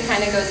 everything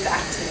kind of goes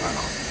back to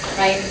normal,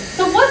 right?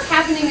 So what's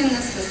happening in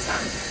this system?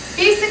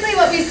 Basically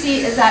what we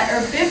see is that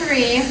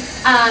herbivory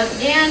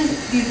and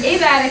these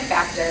abiotic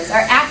factors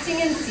are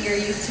acting in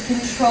series to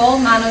control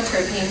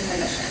monoterpene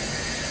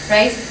emissions,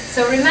 right?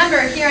 So remember,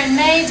 here in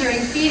May,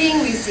 during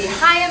feeding, we see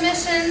high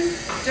emissions.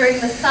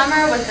 During the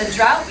summer, with the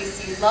drought, we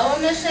see low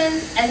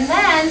emissions. And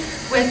then,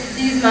 with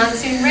these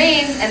monsoon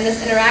rains and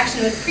this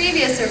interaction with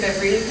previous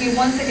herbivory, we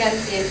once again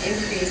see an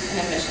increase in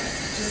emissions,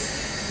 which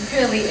is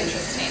really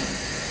interesting,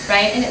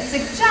 right? And it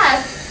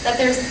suggests that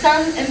there's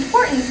some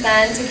importance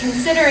then to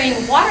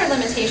considering water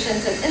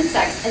limitations in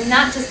insects and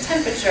not just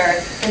temperature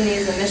in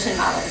these emission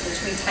models,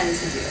 which we tend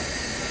to do.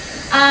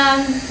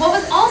 What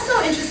was also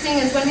interesting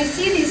is when we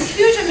see these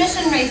huge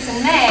emission rates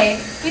in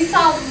May, we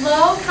saw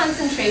low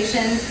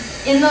concentrations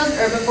in those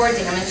herbivore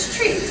damaged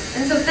trees.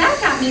 And so that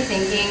got me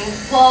thinking,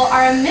 well,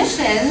 are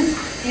emissions,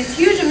 these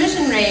huge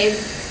emission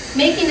rates,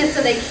 making it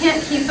so they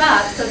can't keep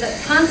up, so that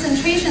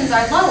concentrations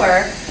are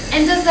lower,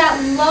 and does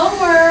that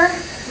lower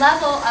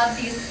level of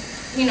these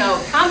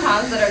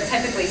compounds that are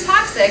typically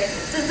toxic,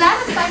 does that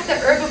affect the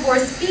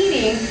herbivore's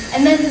feeding,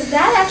 and then does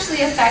that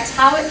actually affect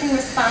how it can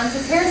respond to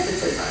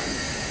parasitism?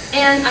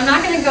 And I'm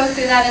not going to go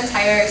through that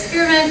entire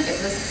experiment. It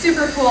was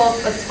super cool,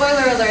 but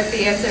spoiler alert,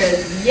 the answer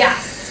is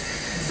yes.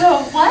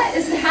 So what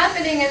is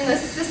happening in the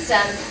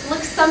system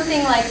looks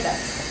something like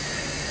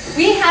this.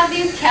 We have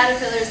these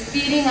caterpillars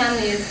feeding on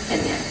these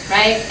pinyon,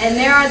 right? And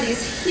there are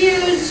these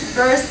huge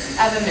bursts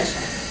of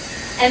emission.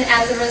 And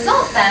as a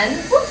result then,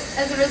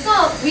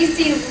 we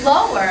see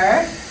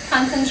lower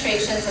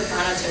concentrations of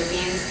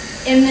monoterpenes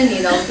in the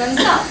needles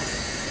themselves.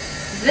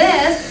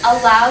 This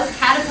allows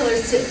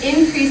caterpillars to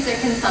increase their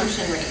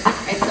consumption rate.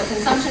 Right? So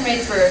consumption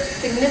rates were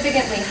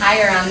significantly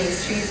higher on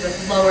these trees with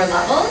lower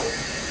levels.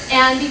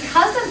 And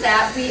because of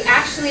that, we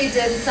actually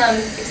did some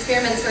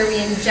experiments where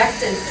we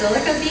injected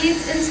silica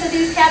beads into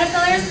these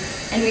caterpillars,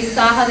 and we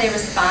saw how they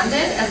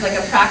responded as like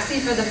a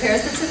proxy for the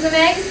parasitism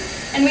eggs.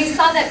 And we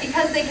saw that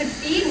because they could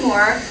feed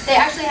more, they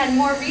actually had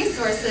more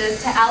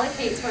resources to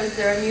allocate towards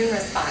their immune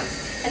response.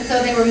 And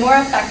so they were more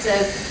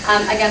effective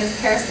against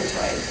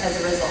parasitoids as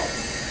a result.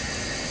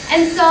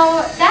 And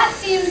so that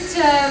seems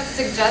to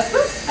suggest,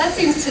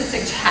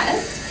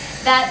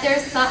 that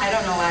there's some, I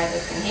don't know why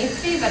this thing hates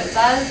me, but it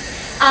does,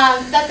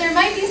 that there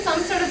might be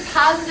some sort of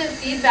positive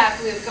feedback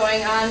loop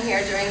going on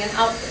here during an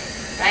outbreak.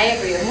 Right?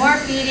 We have more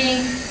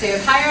feeding, so you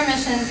have higher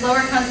emissions,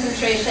 lower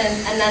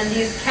concentrations, and then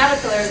these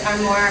caterpillars are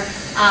more,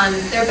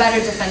 they're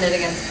better defended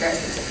against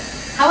parasitism.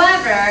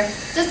 However,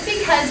 just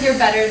because you're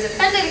better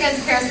defended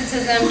against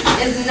parasitism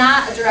is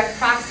not a direct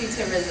proxy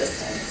to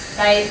resistance,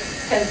 right?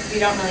 Because we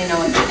don't really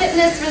know what the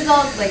fitness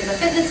results, like the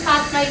fitness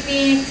cost might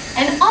be.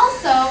 And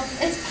also,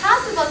 it's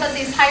possible that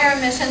these higher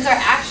emissions are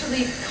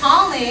actually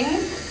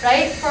calling,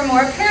 right, for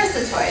more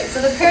parasitoids.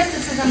 So the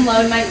parasitism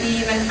load might be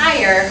even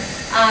higher.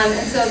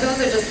 And so those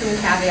are just some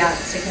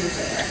caveats to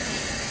consider.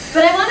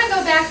 But I want to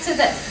go back to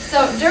this.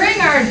 So during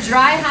our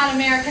dry, hot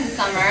American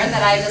summer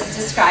that I just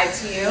described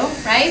to you,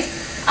 right,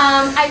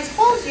 I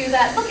told you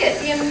that, look at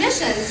the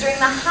emissions during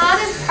the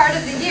hottest part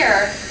of the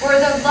year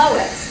were the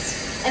lowest.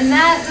 And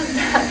that does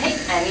not make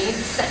any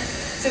sense.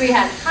 So we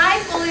had high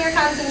foliar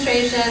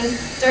concentrations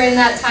during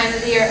that time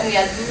of the year, and we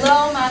had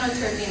low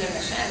monoterpene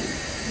emissions.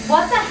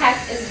 What the heck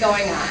is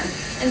going on?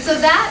 And so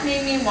that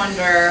made me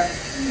wonder,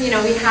 we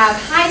have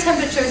high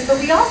temperatures, but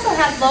we also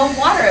had low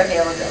water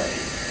availability.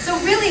 So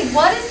really,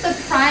 what is the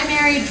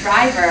primary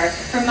driver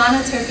for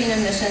monoterpene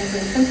emissions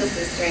and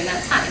synthesis during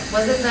that time?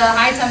 Was it the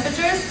high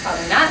temperatures?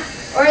 Probably not.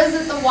 Or is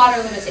it the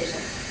water limitation?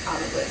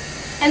 Probably.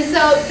 And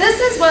so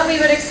this is what we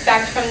would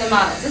expect from the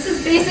models. This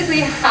is basically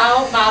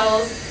how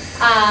models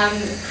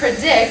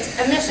predict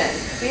emissions.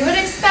 We would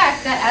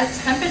expect that as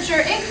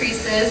temperature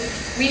increases,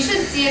 we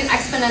should see an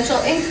exponential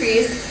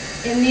increase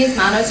in these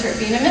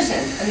monoterpene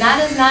emissions. And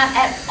that is not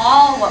at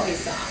all what we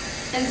saw.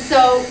 And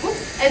so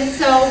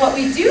what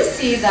we do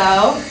see,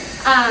 though,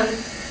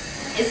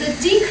 is a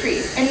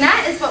decrease. And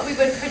that is what we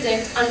would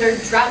predict under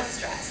drought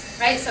stress,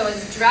 right? So as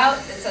drought,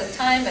 it says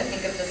time, but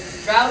think of this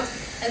as drought.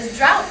 As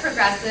drought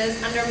progresses,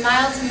 under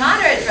mild to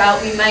moderate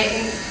drought, we might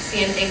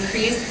see an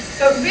increase.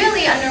 But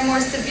really, under more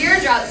severe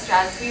drought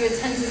stress, we would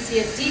tend to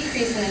see a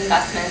decrease in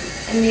investment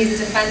in these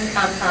defense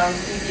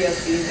compounds,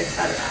 VOCs,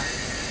 etc.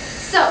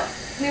 So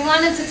we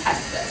wanted to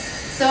test this.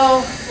 So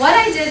what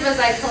I did was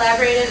I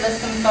collaborated with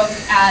some folks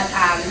at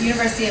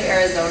University of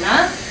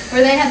Arizona,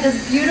 where they had this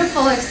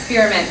beautiful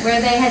experiment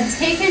where they had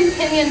taken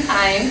pinyon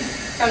pine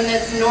from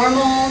its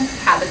normal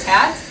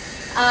habitat,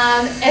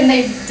 and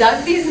they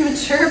dug these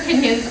mature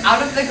pinions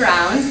out of the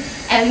ground,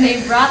 and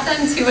they brought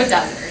them to a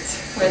desert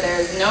where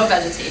there's no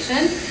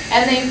vegetation,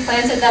 and they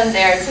planted them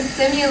there to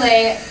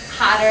simulate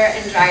hotter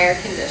and drier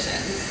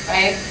conditions,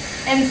 right?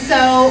 And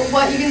so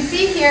what you can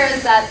see here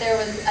is that there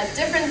was a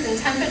difference in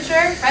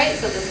temperature, right?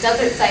 So this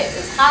desert site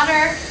is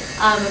hotter,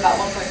 about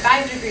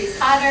 1.5 degrees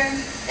hotter.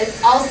 It's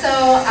also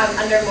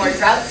under more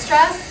drought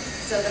stress.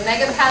 So the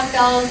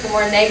megapascals, the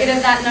more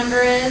negative that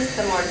number is,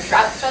 the more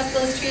drought stressed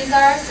those trees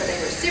are. So they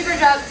were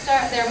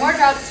they're more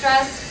drought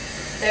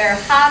stressed, they're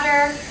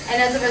hotter, and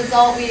as a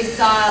result we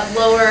saw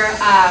lower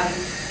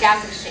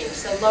gas exchange,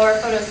 so lower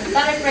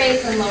photosynthetic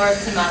rates and lower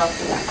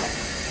molecule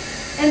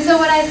effects. And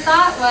so what I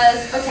thought was,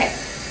 okay,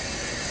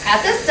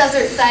 at this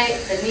desert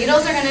site, the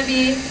needles are going to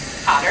be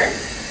hotter.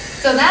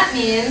 So that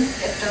means,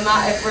 if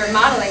we're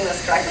modeling this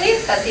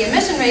correctly, that the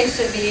emission rate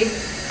should be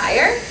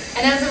higher.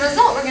 And as a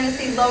result, we're going to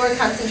see lower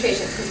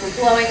concentrations because we're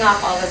blowing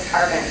off all this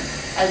carbon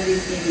as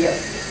these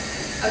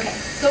VOCs. Okay,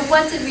 so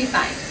what did we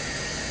find?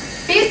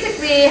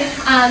 Basically,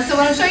 so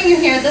what I'm showing you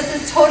here, this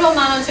is total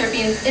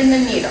monoterpenes in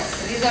the needles.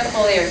 So these are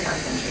foliar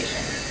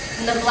concentrations.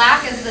 And the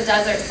black is the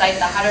desert site,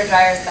 the hotter,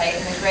 drier site,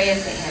 and the gray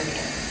is the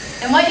ambient.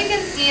 And what you can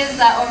see is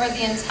that over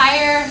the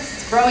entire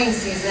growing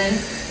season,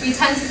 we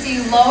tend to see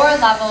lower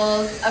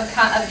levels of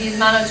these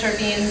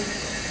monoterpenes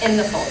in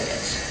the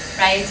foliage,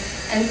 right?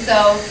 And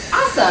so,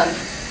 awesome.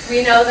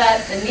 We know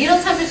that the needle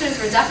temperatures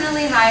were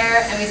definitely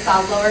higher and we saw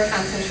lower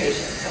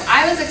concentrations. So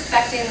I was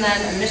expecting then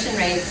emission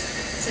rates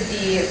to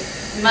be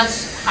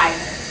much higher,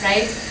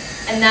 right?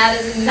 And that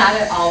is not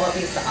at all what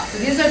we saw. So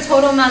these are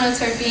total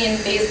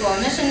monoterpene basal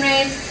emission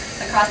rates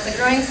across the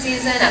growing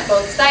season at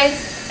both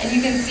sites. And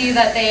you can see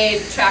that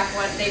they track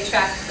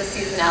the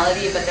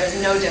seasonality, but there's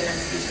no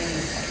difference between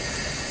these sites.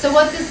 So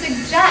what this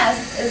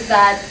suggests is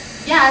that,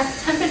 yes,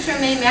 temperature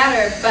may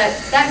matter, but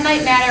that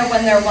might matter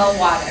when they're well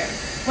watered.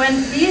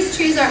 When these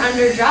trees are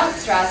under drought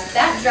stress,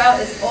 that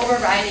drought is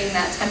overriding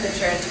that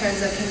temperature in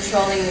terms of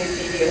controlling these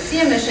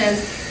VOC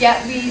emissions,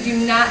 yet we do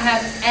not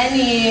have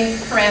any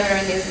parameter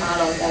in these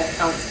models that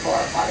accounts for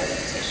water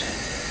limitation.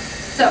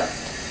 So,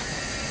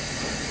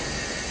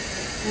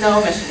 no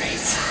emission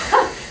rates.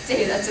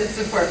 Data to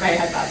support my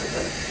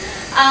hypothesis.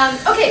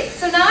 Okay,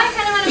 so now I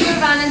kind of want to move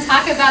on and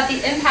talk about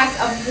the impacts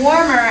of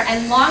warmer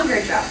and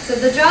longer droughts. So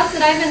the droughts that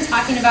I've been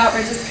talking about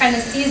were just kind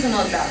of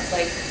seasonal droughts,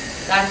 like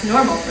that's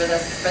normal for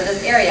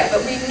this area.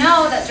 But we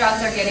know that droughts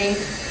are getting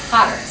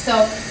hotter.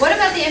 So what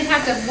about the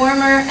impact of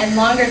warmer and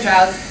longer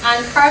droughts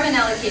on carbon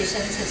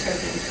allocation to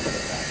terpene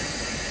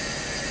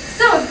synthesis?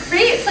 So a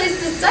great place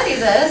to study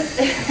this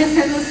is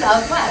in the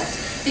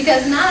Southwest,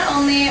 because not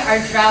only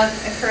are droughts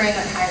occurring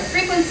at higher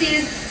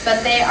frequencies,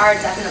 but they are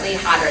definitely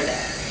hotter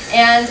there.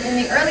 And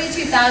in the early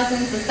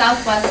 2000s, the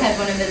Southwest had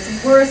one of its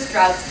worst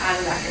droughts on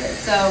record.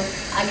 So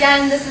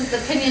again, this is the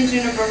pinyon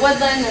juniper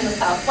woodland in the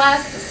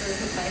Southwest. This is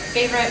my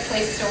favorite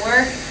place to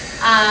work.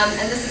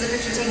 And this is a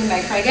picture taken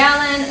by Craig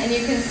Allen. And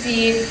you can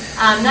see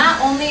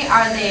not only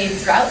are they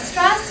drought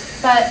stressed,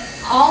 but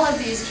all of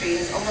these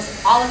trees, almost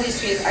all of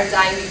these trees are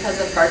dying because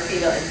of bark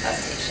beetle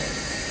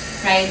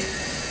infestations, right?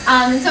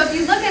 And so if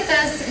you look at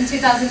this in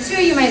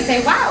 2002, you might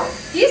say, wow,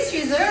 these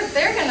trees,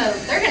 they're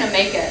gonna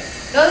make it.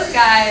 Those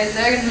guys,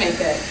 they're gonna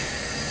make it.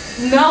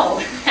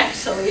 No,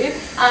 actually.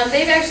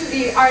 They've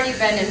actually already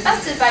been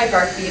infested by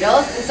bark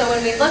beetles. And so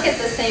when we look at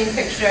the same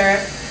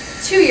picture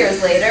 2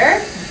 years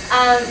later,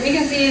 we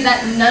can see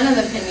that none of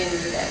the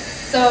pinyons did it.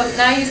 So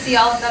now you see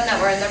all of them that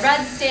were in the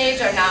red stage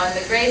are now in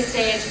the gray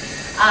stage,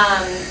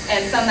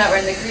 and some that were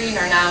in the green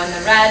are now in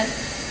the red.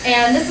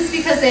 And this is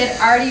because they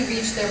had already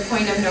reached their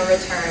point of no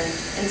return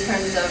in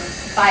terms of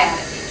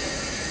biotic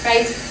agents,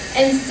 right?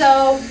 And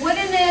so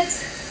wouldn't it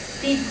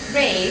be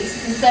great,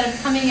 instead of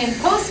coming in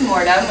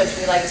post-mortem, which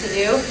we like to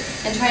do,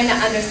 and trying to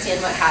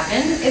understand what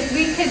happened, if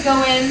we could go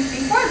in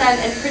before then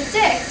and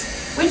predict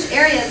which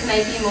areas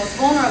might be most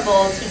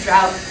vulnerable to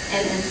drought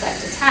and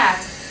insect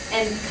attack,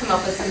 and come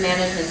up with some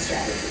management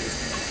strategies.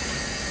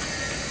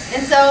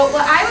 And so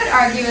what I would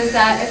argue is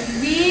that if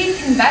we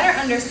can better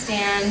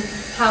understand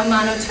how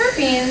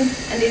monoterpenes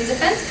and these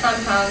defense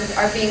compounds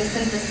are being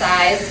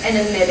synthesized and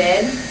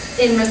emitted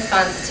in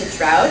response to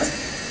drought,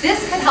 this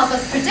could help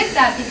us predict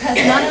that, because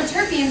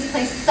monoterpenes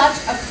play such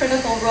a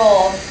critical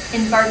role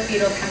in bark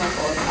beetle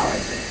chemical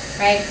ecology,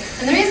 right?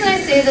 And the reason I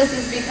say this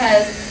is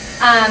because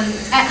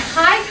at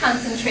high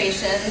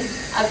concentrations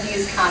of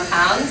these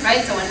compounds,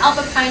 right, so when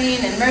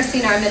alpha-pinene and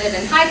myrcene are emitted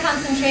in high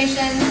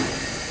concentrations,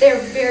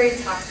 they're very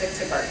toxic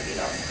to bark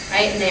beetles,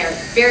 right, and they are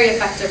very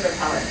effective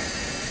repellents.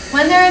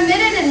 When they're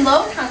emitted in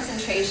low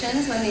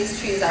concentrations, when these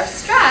trees are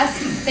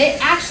stressed, they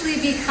actually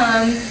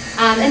become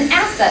an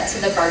asset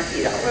to the bark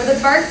beetle, where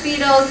the bark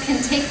beetles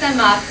can take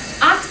them up,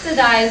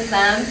 oxidize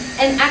them,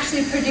 and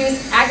actually produce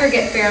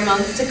aggregate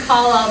pheromones to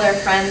call all their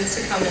friends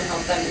to come and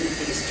help them eat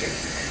these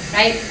trees,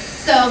 right?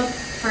 So,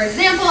 for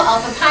example,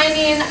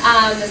 alpha-pinene,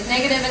 this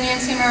negative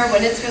enantiomer,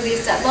 when it's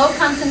released at low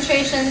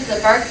concentrations, the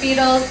bark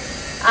beetles,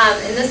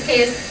 in this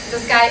case,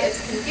 this guy Ips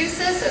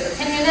confusus, or the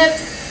pinyon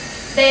Ips,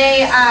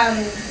 they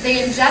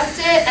ingest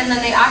it and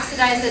then they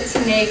oxidize it to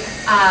make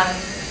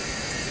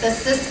the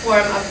cis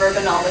form of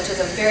verbenol, which is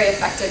a very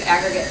effective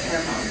aggregate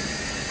pheromone.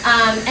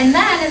 And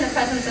then, in the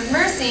presence of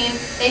myrcene,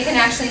 they can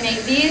actually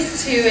make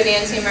these two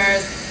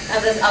enantiomers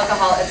of this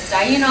alcohol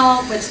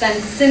ipsdienol, which then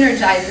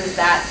synergizes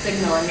that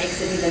signal and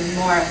makes it even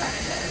more effective.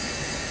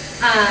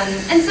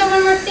 And so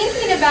when we're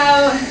thinking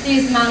about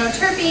these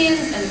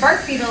monoterpenes and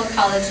bark beetle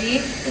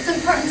ecology, it's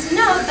important to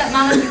note that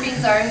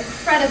monoterpenes are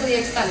incredibly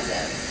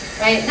expensive,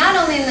 right? Not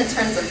only in the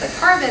terms of the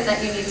carbon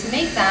that you need to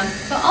make them,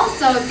 but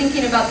also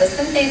thinking about the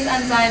synthase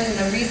enzymes and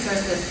the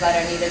resources that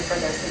are needed for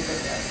their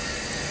synthesis.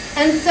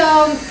 And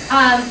so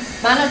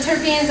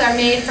monoterpenes are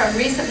made from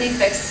recently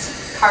fixed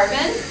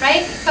carbon,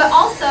 right? But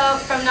also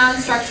from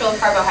non-structural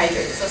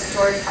carbohydrates, so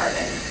stored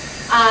carbon.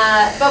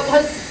 But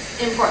what's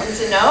important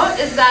to note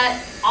is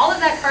that all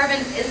of that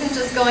carbon isn't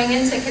just going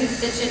into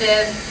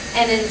constitutive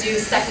and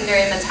induced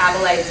secondary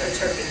metabolites or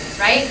terpenes,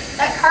 right?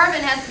 That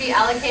carbon has to be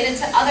allocated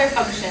to other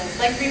functions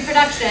like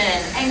reproduction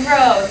and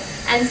growth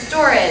and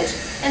storage.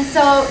 And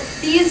so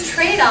these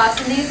trade-offs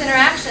and these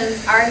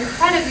interactions are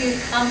incredibly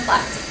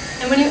complex.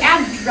 And when you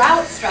add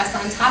drought stress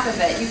on top of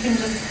it, you can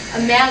just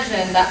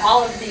imagine that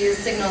all of these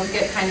signals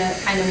get kind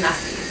of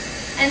messy.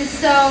 And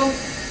so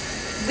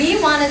we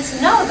wanted to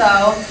know,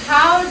 though,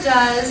 how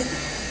does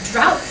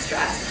drought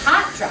stress,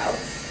 hot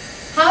droughts,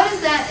 how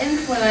does that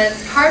influence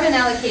carbon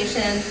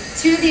allocation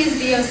to these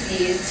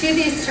VOCs, to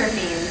these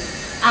terpenes?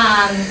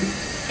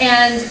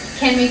 And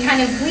can we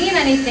kind of glean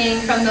anything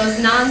from those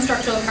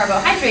non-structural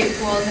carbohydrate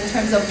pools in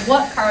terms of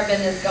what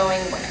carbon is going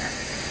where?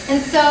 And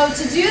so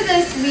to do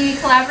this,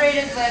 we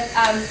collaborated with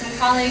some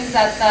colleagues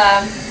at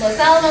the Los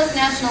Alamos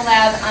National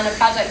Lab on a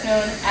project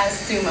known as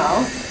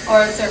SUMO,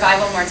 or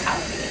Survival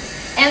Mortality.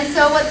 And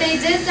so what they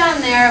did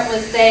down there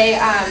was they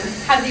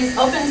had these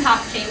open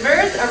top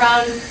chambers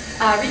around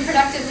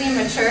reproductively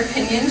mature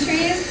pinyon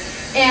trees.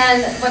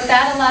 And what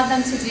that allowed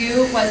them to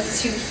do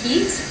was to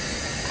heat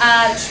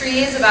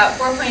trees about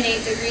 4.8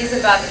 degrees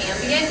above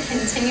ambient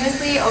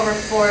continuously over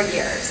 4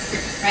 years.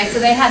 Right? So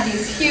they had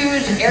these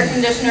huge air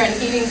conditioner and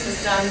heating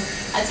systems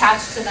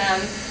attached to them.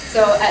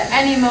 So at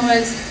any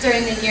moment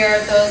during the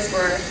year, those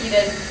were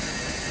heated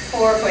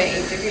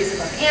 4.8 degrees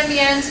above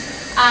ambient.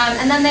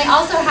 And then they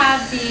also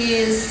have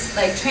these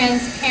like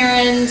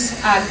transparent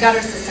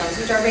gutter systems,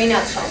 which are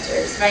rainout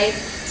shelters, right,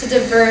 to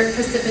divert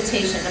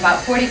precipitation,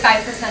 about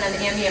 45% of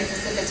ambient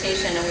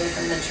precipitation away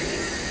from the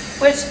trees,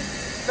 which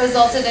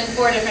resulted in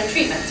 4 different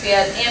treatments. We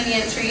had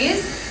ambient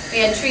trees, we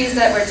had trees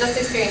that were just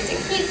experiencing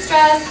heat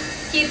stress,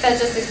 heat that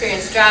just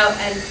experienced drought,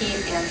 and heat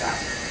and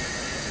drought.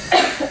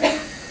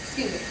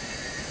 Excuse me.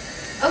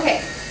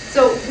 Okay.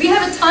 So we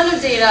have a ton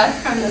of data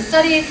from the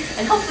study,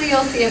 and hopefully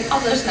you'll see it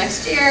published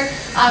next year.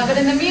 But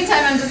in the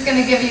meantime, I'm just going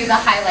to give you the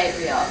highlight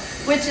reel,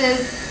 which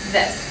is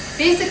this.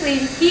 Basically,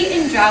 heat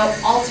and drought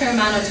alter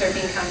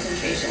monoterpene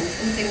concentrations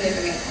in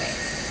significant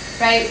ways,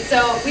 right?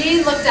 So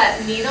we looked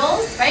at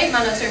needles, right,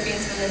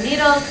 monoterpenes from the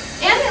needles,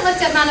 and we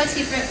looked at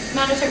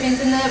monoterpenes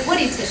in the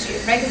woody tissue,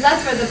 right, because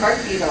that's where the bark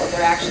beetles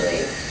are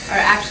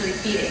actually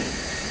feeding.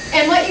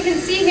 And what you can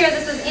see here,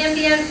 this is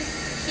ambient,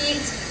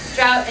 heat,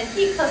 drought, and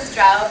heat plus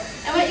drought.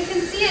 And what you can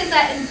see is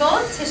that in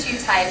both tissue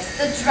types,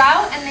 the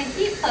drought and the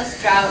heat plus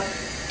drought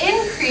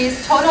increase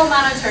total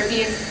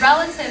monoterpenes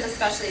relative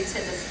especially to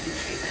this heat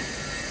treatment,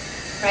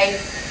 right?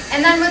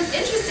 And then what's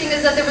interesting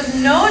is that there was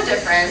no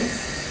difference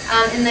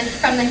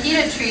from the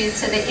heated trees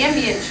to the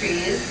ambient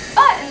trees,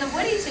 but in the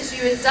woody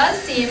tissue, it does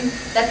seem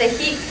that the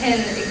heat can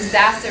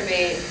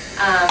exacerbate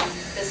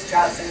this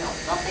drought signal.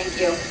 Well, thank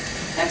you.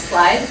 Next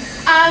slide.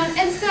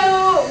 And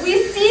so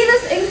we see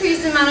this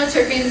increase in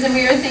monoterpenes, and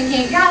we were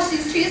thinking, gosh,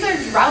 these trees are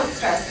drought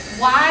stressed.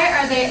 Why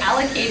are they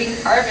allocating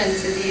carbon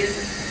to these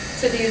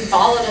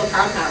volatile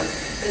compounds?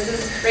 This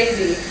is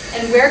crazy.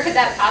 And where could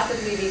that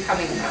possibly be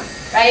coming from,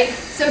 right?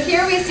 So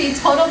here we see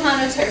total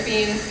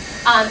monoterpenes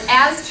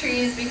as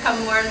trees become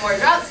more and more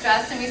drought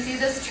stressed, and we see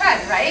this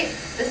trend, right?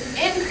 This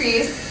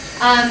increase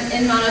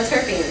in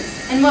monoterpenes.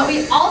 And what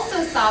we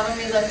also saw when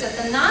we looked at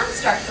the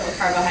non-structural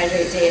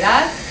carbohydrate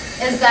data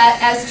is that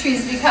as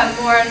trees become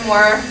more and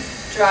more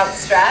drought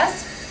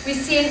stressed, we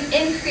see an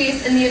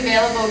increase in the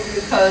available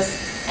glucose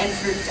and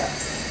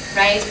fructose,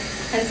 right?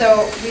 And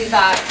so we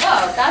thought,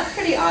 whoa, that's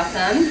pretty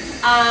awesome.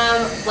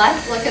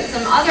 Let's look at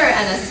some other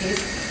NSC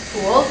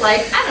pools,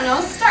 like, I don't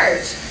know,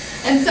 starch.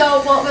 And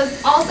so what was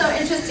also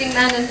interesting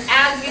then is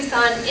as we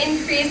saw an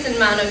increase in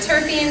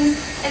monoterpenes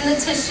in the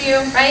tissue,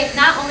 right,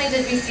 not only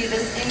did we see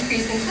this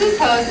increase in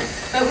glucose,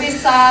 but we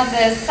saw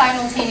this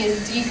simultaneous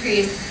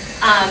decrease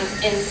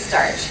in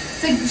starch,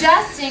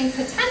 suggesting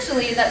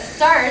potentially that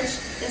starch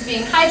is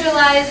being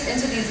hydrolyzed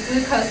into these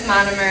glucose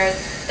monomers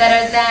that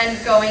are then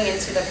going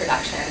into the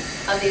production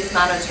of these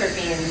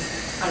monoterpenes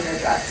under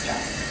drought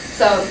stress.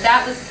 So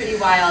that was pretty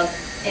wild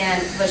and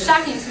was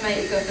shocking to my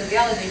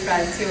ecophysiology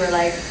friends who were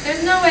like,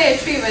 there's no way a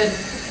tree would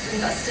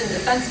invest in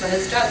defense when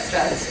it's drought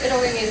stressed. It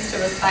only needs to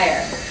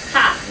respire.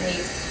 Ha,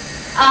 neat.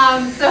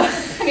 So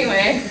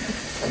anyway,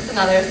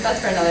 that's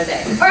for another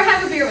day. Or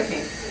have a beer with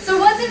me. So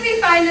what did we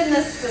find in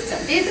this system?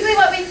 Basically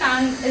what we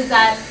found is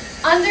that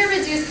under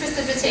reduced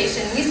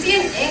precipitation, we see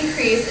an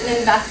increase in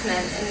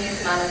investment in these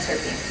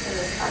monoterpenes in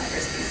this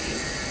conifer species.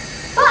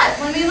 But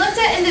when we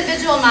looked at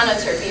individual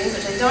monoterpenes,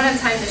 which I don't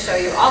have time to show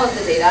you all of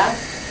the data,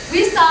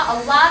 we saw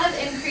a lot of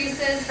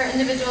increases for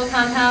individual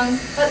compounds,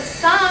 but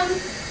some,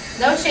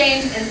 no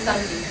change, and some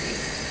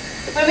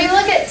decreased. When we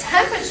look at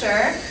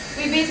temperature,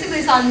 we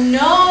basically saw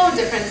no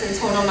difference in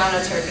total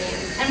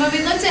monoterpenes. And when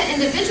we looked at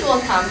individual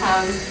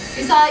compounds,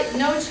 we saw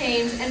no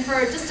change, and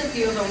for just a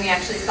few of them, we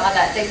actually saw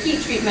that the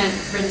heat treatment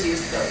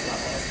reduced those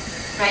levels,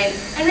 right?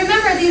 And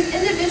remember, these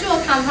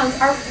individual compounds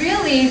are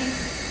really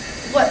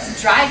what's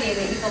driving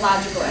the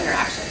ecological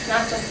interactions,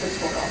 not just the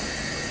total.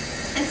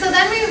 And so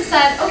then we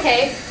said,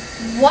 okay,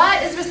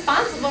 what is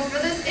responsible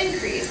for this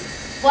increase?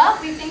 Well,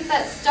 we think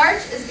that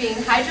starch is being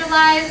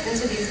hydrolyzed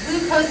into these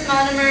glucose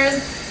monomers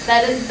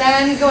that is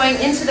then going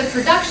into the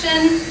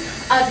production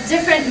of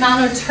different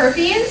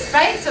monoterpenes,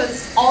 right? So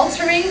it's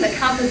altering the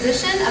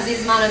composition of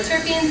these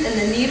monoterpenes in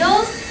the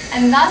needles,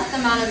 and thus the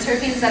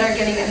monoterpenes that are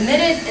getting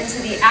emitted into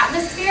the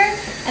atmosphere,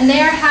 and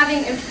they are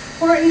having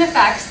important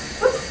effects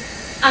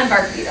on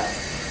bark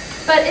beetles.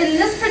 But in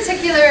this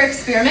particular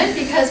experiment,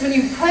 because when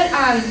you put,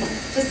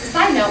 just a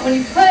side note, when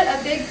you put a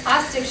big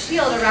plastic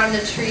shield around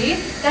a tree,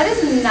 that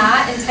is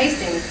not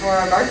enticing for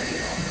a bark beetle.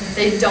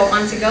 They don't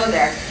want to go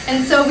there.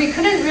 And so we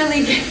couldn't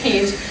really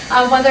gauge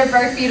whether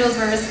bark beetles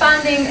were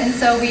responding, and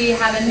so we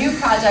have a new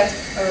project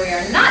where we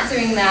are not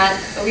doing that,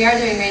 but we are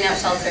doing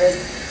rainout shelters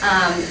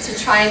to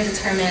try and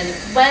determine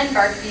when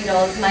bark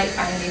beetles might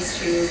find these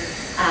trees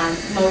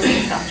most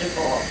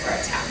susceptible for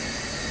attack.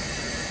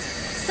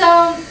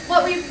 So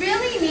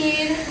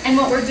And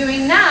what we're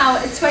doing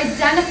now is to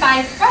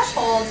identify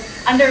thresholds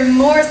under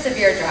more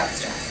severe drought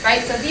stress,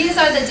 right? So these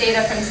are the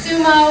data from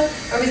SUMO,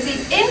 where we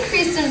see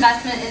increased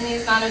investment in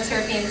these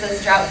monoterpenes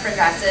as drought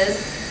progresses,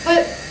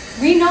 but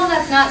we know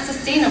that's not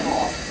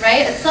sustainable,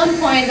 right? At some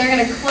point, they're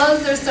going to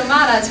close their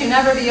stomata to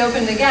never be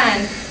opened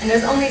again, and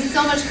there's only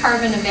so much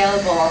carbon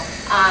available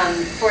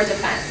for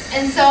defense.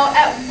 And so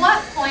at what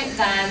point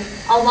then,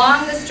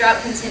 along this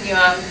drought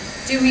continuum,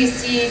 do we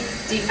see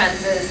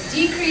defenses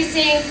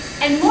decreasing?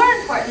 And more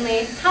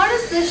importantly, how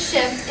does this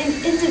shift in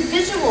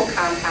individual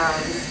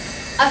compounds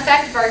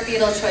affect bark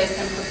beetle choice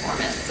and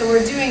performance? So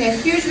we're doing a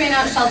huge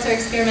rainout shelter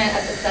experiment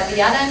at the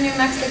Sevieta in New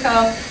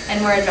Mexico,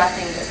 and we're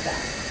addressing just that.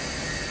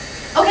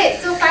 Okay,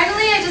 so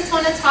finally I just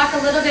want to talk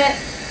a little bit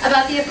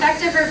about the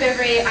effect of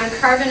herbivory on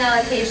carbon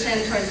allocation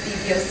towards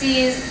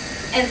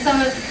VOCs and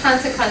some of the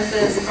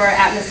consequences for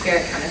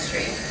atmospheric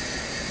chemistry.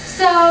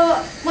 So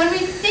when we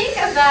think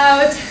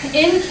about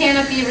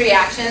in-canopy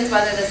reactions,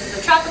 whether this is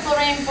a tropical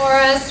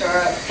rainforest or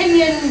a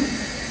pinyon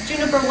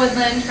juniper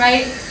woodland,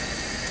 right?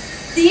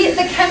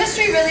 The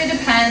chemistry really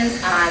depends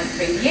on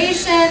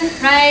radiation,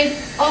 right?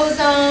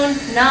 Ozone,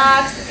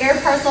 NOx,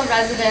 air parcel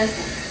residence,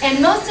 and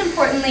most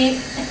importantly,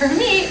 for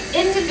me,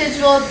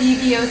 individual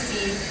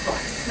VOC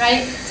flux,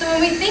 right? So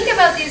when we think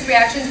about these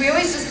reactions, we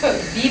always just put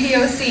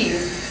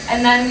VOCs,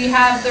 and then we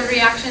have the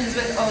reactions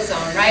with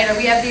ozone, right? Or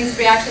we have these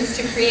reactions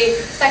to create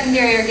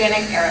secondary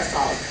organic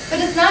aerosols. But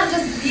it's not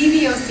just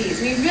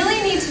VOCs. We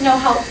really need to know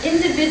how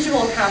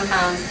individual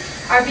compounds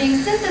are being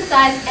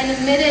synthesized and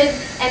emitted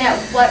and at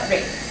what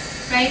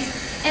rates, right?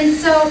 And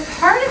so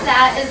part of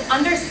that is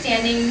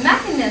understanding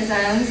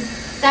mechanisms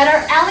that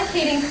are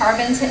allocating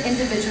carbon to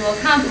individual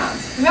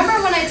compounds. Remember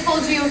when I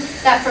told you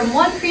that from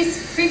one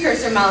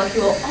precursor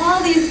molecule,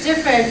 all these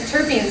different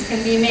terpenes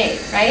can be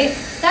made, right?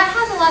 That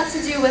has a lot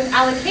to do with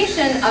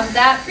allocation of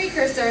that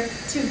precursor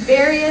to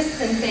various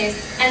synthase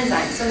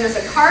enzymes. So there's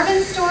a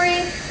carbon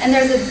story and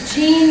there's a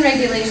gene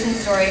regulation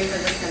story for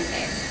the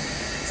synthase.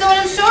 So what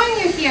I'm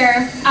showing you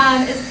here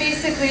is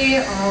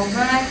basically, oh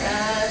my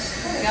gosh,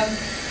 there we go.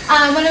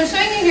 What I'm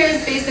showing you here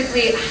is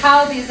basically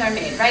how these are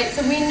made, right?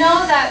 So we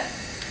know that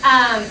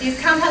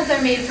these compounds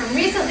are made from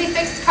recently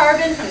fixed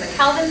carbon from the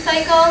Calvin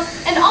cycle,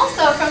 and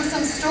also from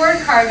some stored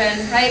carbon,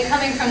 right,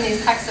 coming from these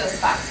hexose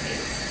phosphates.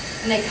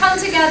 And they come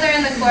together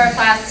in the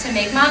chloroplast to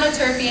make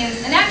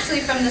monoterpenes, and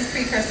actually from this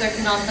precursor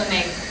can also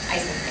make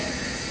isoprene,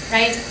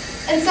 right?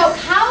 And so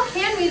how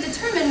can we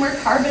determine where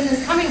carbon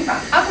is coming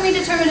from? How can we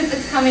determine if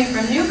it's coming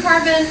from new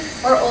carbon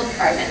or old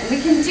carbon? And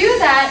we can do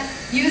that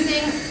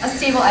using a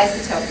stable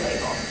isotope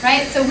label,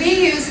 right? So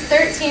we use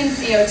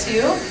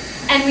 13CO2,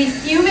 and we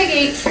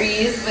fumigate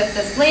trees with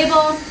this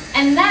label,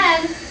 and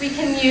then we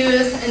can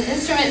use an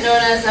instrument known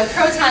as a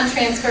proton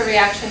transfer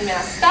reaction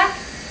mass spec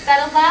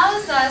that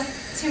allows us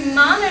to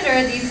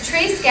monitor these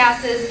trace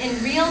gases in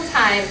real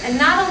time, and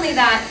not only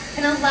that,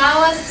 can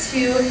allow us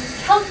to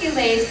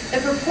calculate the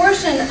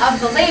proportion of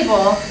the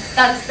label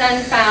that's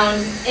then found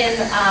in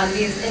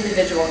these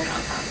individual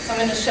compounds. So I'm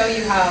going to show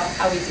you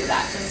how we do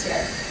that just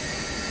here.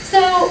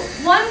 So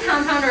one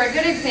compound, or a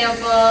good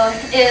example,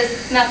 is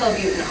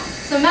methylbutanol.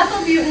 So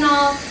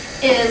methylbutanol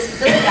is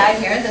this guy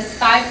here, this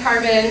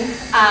 5-carbon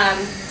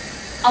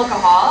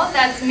alcohol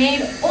that's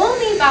made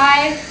only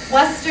by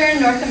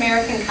Western North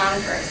American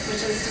conifers,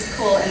 which is just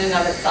cool in and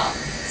of itself.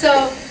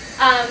 So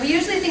we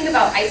usually think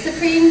about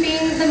isoprene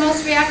being the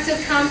most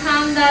reactive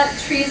compound that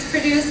trees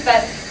produce,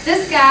 but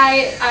this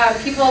guy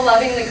people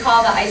lovingly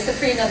call the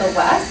isoprene of the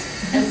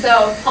West, and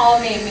so Paul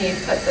made me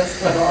put this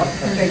little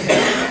drink in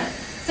there.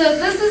 So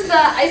this is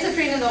the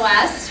isoprene of the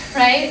West,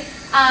 right?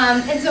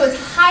 And so it's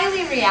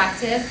highly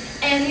reactive,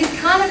 and these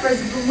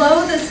conifers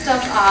blow this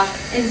stuff off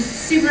in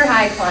super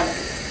high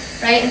quantities,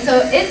 right? And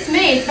so it's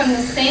made from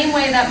the same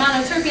way that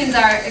monoterpenes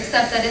are,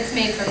 except that it's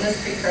made from this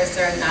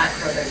precursor and not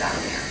further down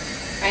here,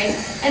 right?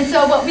 And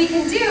so what we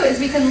can do is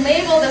we can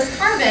label this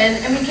carbon,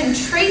 and we can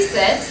trace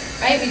it,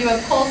 right? We do a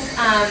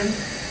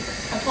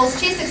pulse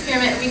chase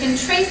experiment, and we can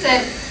trace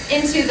it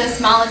into this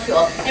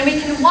molecule, and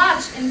we can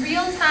watch in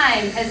real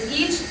time as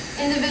each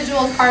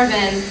individual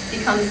carbon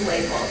becomes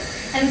labeled.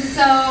 And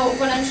so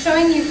what I'm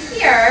showing you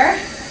here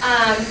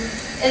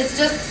is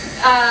just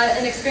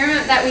an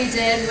experiment that we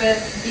did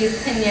with these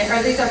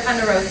these are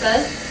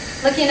ponderosas,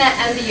 looking at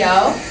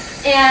MBO.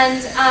 And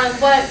I'm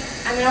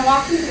going to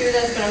walk you through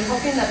this, but I'm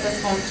hoping that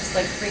this won't just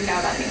like freak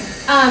out on me.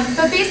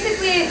 But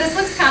basically, this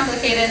looks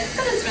complicated,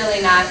 but it's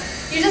really not.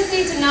 You just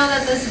need to know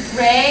that this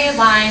gray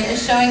line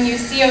is showing you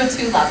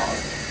CO2 levels,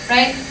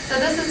 right? So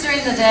this is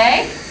during the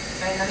day,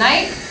 during the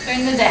night,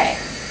 during the day.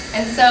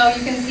 And so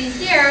you can see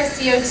here,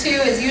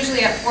 CO2 is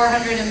usually at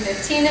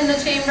 415 in the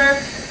chamber,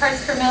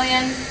 parts per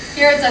million.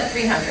 Here it's at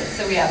 300.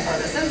 So we have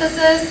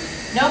photosynthesis,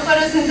 no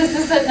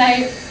photosynthesis at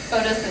night,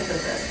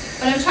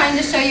 photosynthesis. What I'm trying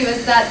to show you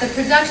is that the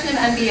production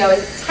of MBO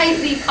is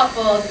tightly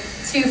coupled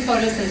to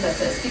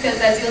photosynthesis, because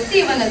as you'll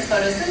see when it's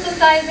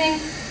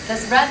photosynthesizing,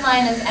 this red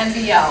line is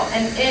MBO,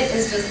 and it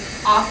is just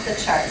off the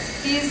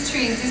charts. These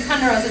trees, these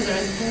ponderosas, are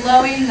just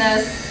blowing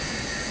this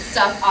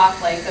stuff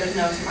off like there's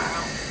no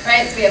tomorrow.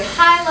 right? So we have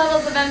high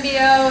levels of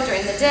MBO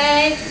during the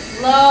day,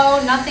 low,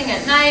 nothing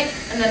at night,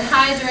 and then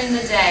high during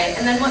the day.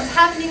 And then what's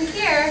happening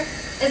here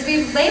is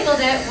we've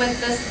labeled it with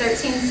this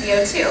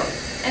 13CO2.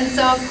 And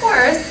so, of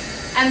course,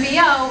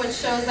 MBO, which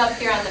shows up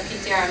here on the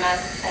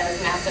PTRMS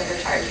as mass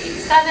overcharge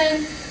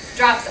 87,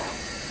 drops out.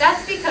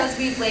 That's because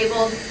we've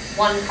labeled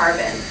one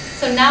carbon.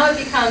 So now it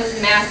becomes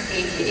mass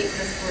 88,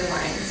 this blue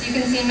line. So you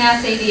can see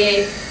mass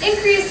 88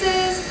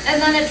 increases,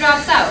 and then it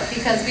drops out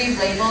because we've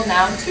labeled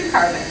now 2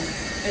 carbons,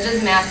 which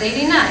is mass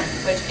 89,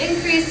 which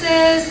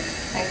increases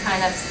and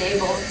kind of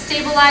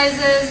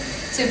stabilizes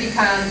to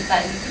become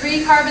then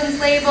 3 carbons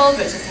labeled,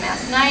 which is mass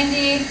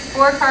 90,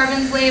 4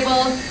 carbons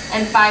labeled,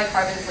 and 5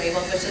 carbons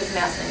labeled, which is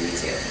mass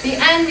 92. At the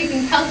end, we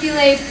can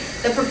calculate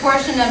the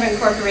proportion of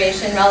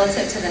incorporation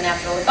relative to the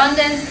natural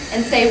abundance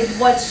and say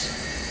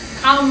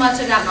how much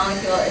of that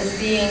molecule is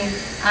being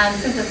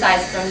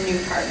synthesized from new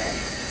carbon.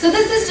 So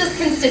this is just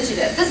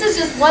constitutive. This is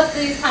just what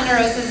these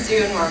ponderosas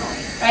do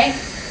normally, right?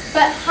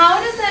 But how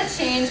does that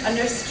change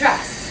under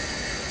stress?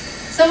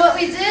 So what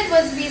we did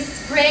was we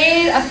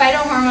sprayed a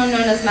phytohormone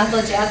known as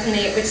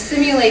methyljazinate, which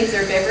simulates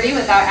herbivory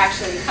without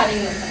actually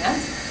cutting the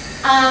plant.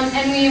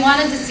 And we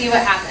wanted to see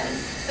what happens.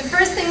 The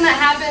first thing that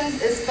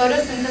happens is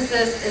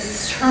photosynthesis is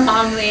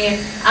strongly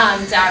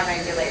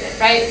downregulated,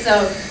 right?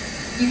 So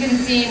you can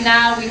see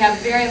now we have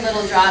very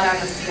little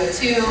drawdown of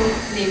CO2,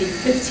 maybe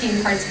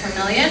 15 parts per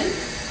million.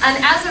 And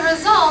as a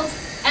result,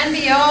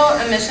 MBO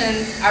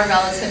emissions are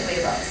relatively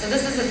low. So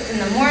this is in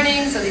the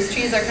morning, so these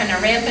trees are kind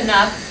of ramping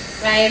up,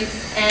 right?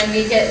 And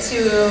we get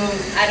to,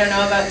 I don't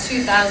know, about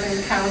 2,000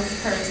 counts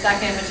per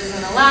second, which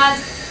isn't a lot.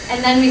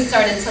 And then we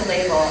started to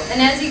label.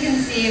 And as you can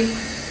see,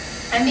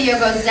 MBO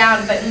goes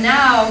down, but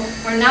now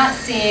we're not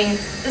seeing,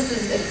 this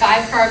is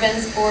 5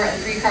 carbons, 4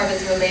 and 3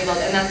 carbons were labeled,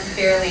 and that's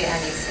barely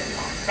any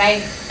signal,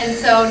 right? And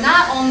so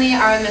not only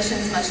are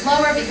emissions much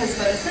lower because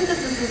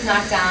photosynthesis is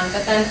knocked down,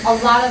 but then a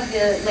lot of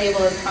the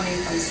label is coming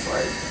from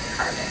stored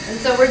carbon. And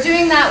so we're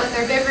doing that with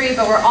herbivory,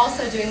 but we're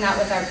also doing that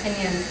with our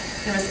pinions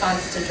in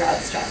response to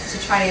drought stress to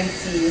try and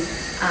see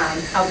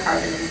how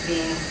carbon is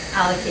being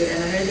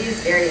allocated under these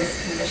various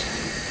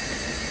conditions.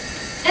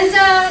 And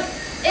so,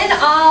 in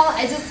all,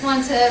 I just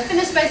want to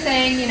finish by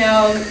saying,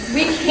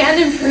 we can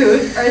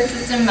improve Earth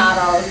system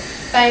models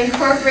by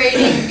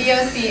incorporating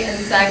VOC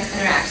insect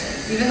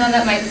interactions, even though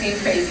that might seem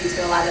crazy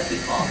to a lot of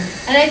people.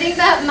 And I think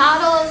that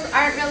models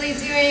aren't really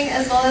doing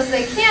as well as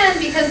they can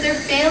because they're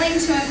failing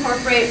to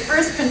incorporate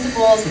first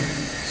principles,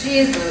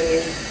 geez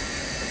Louise,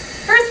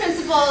 first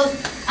principles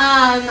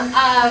of,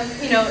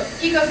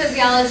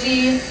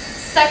 ecophysiology,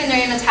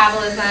 secondary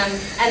metabolism,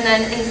 and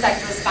then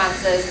insect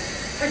responses,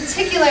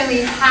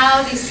 particularly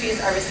how these trees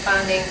are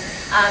responding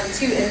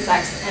to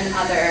insects and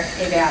other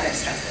abiotic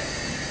stresses.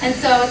 And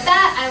so with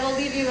that, I will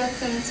leave you with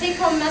some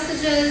take-home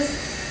messages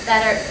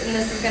that are, and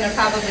this is going to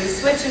probably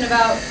switch in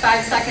about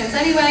 5 seconds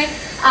anyway,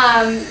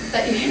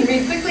 that you can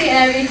read quickly, and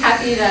I'd be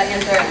happy to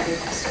answer any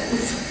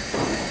questions.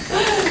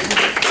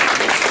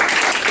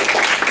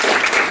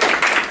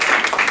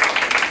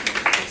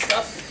 Good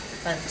stuff.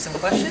 Time for some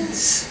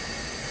questions.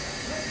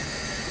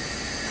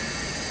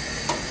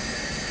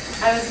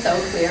 I was so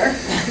clear.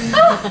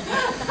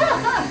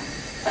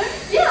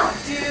 Yeah.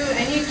 Do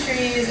any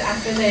trees,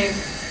 after they've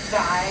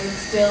died,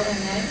 still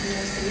emit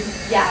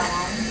VOCs? Yes,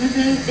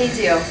 they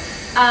do.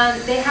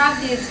 They have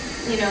these,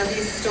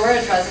 these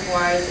storage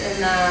reservoirs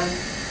in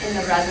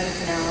the resin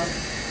canals,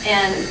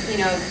 and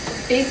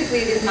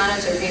basically these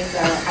monoterpenes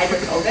are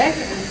hydrophobic,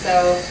 and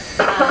so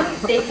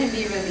they can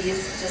be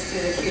released just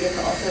through the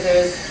cuticle. So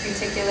there's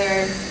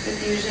cuticular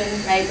diffusion,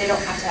 right? They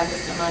don't have to have the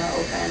stomata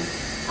open.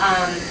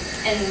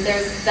 And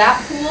there's that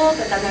pool,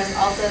 but then there's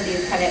also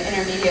these kind of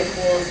intermediate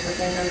pools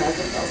within the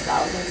mesophyll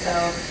cells. And so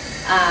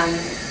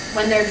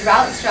when they're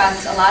drought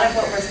stressed, a lot of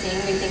what we're seeing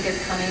we think is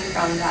coming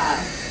from the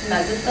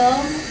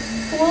mesophyll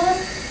pools.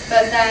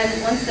 But then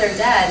once they're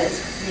dead, it's,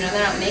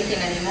 they're not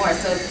making any more.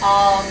 So it's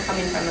all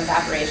coming from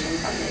evaporation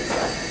from these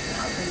resin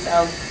canals. And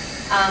so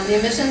the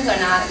emissions are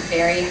not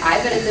very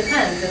high, but it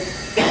depends. If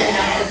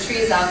the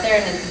tree is out there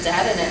and it's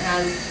dead and it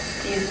has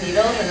these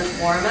needles and it's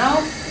warm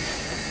out,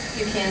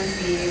 you can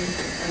see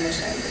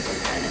emissions. It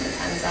just kind of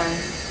depends on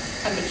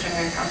temperature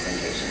and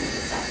concentration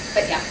and stuff.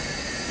 But yeah.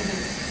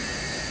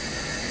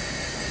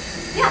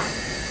 Yes.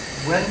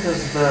 When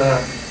does the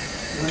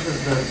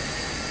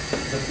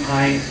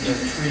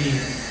tree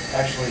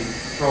actually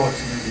throw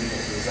its new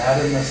needles? Is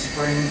that in the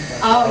spring?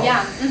 Oh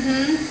yeah.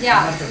 Yeah.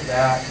 How much of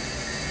that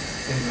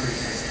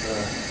increases the?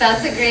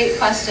 That's a great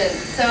question.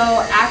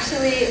 So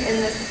actually, in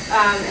this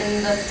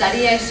in the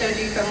study I showed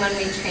you from when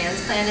we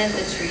transplanted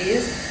the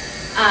trees.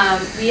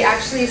 We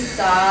actually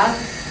saw,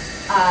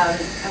 I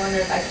wonder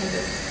if I can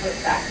just flip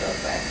back real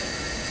quick.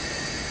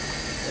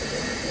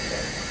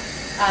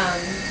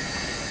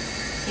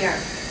 Here.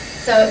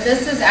 So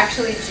this is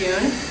actually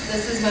June.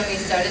 This is when we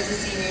started to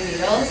see new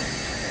needles.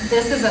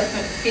 This is a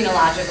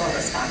phenological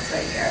response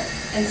right here.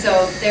 And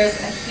so there's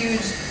a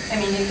huge,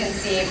 you can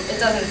see, it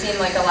doesn't seem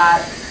like a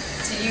lot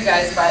to you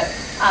guys, but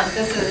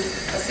this is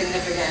a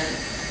significant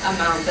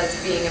amount that's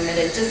being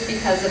emitted just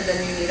because of the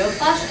new needle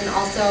flush, and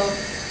also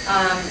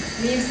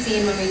We've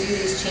seen when we do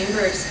these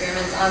chamber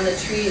experiments on the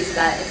trees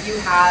that if you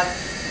have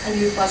a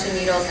new flush of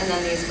needles and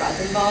then these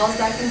resin balls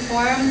that can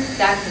form,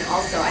 that can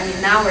also, I mean,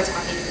 now we're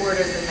talking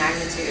orders of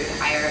magnitude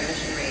higher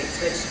emission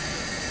rates, which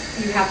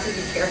you have to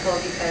be careful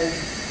because,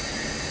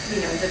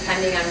 you know,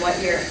 depending on what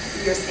you're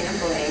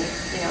sampling,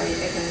 you know,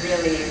 it can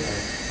really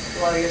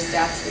blow your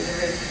stats through the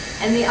roof.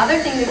 And the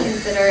other thing to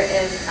consider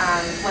is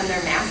when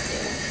they're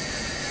masting,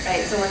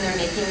 right? So when they're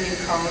making new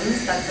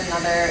cones, that's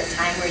another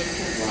time where you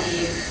can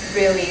see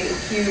really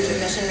huge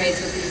emission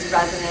rates with these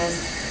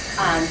resinous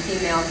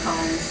female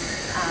cones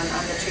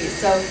on the trees.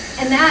 So,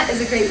 and that is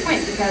a great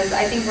point because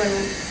I think when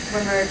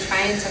we're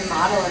trying to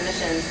model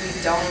emissions,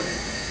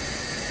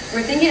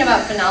 we're thinking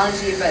about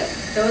phenology, but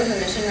those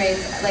emission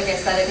rates, like I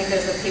said, I think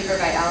there's a paper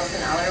by Allison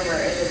Eller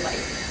where it was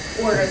like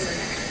orders of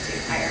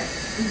magnitude higher.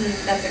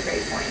 That's a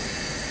great point.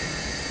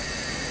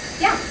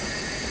 Yeah?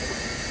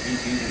 You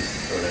do these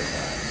sort of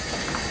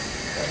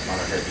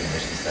monoterpene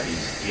emission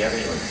studies. Do you have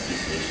any like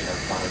speciation of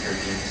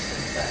monoterpenes?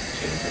 Does that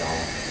change at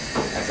all?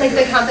 Like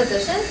the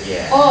composition?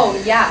 Yeah.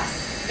 Oh, yes.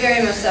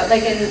 Very much so.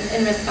 Like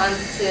in response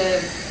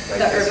to like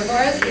the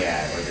herbivores?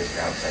 Yeah, or this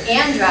drought cycle.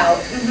 And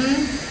drought.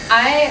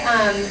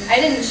 I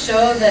didn't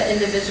show the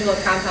individual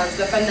compounds,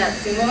 but from that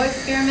sumo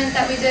experiment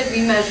that we did,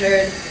 we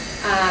measured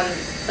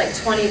like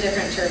 20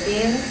 different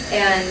terpenes.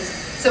 And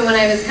so when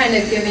I was kind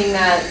of giving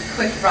that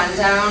quick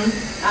rundown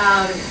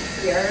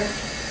here,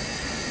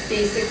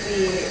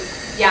 basically,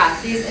 yeah,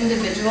 these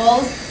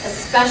individuals,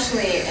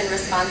 especially in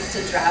response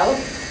to drought,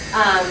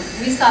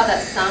 we saw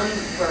that some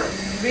were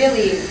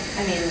really,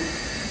 I mean,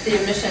 the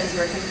emissions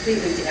were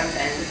completely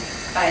dampened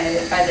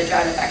by the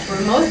drought effect, where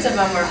most of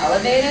them were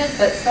elevated,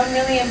 but some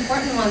really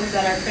important ones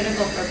that are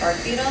critical for bark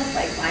beetles,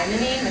 like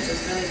limonene, which is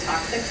really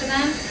toxic to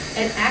them,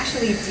 it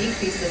actually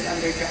decreases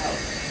under drought.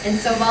 And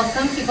so while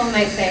some people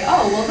might say,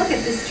 oh, well, look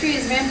at this tree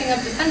is ramping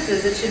up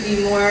defenses, it should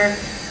be more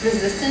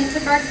resistant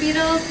to bark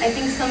beetles, I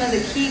think some of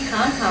the key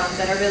compounds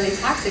that are really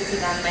toxic to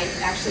them might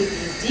actually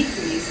be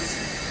decreased,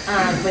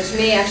 which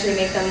may actually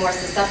make them more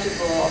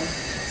susceptible.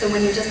 So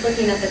when you're just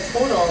looking at the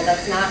total,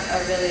 that's not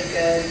a really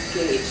good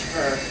gauge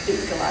for the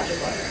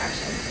ecological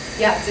interaction.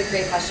 Yeah, it's a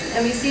great question.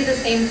 And we see the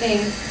same thing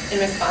in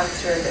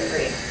response to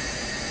herbivory.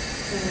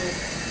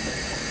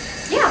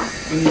 Yeah?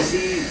 When you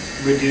see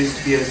reduced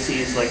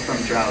VOCs like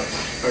from drought,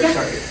 or Yeah.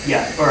 sorry,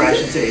 yeah, or I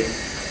should say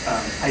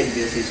heightened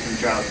VOCs from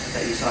drought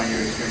that you saw in your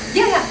experiment.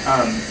 Yeah.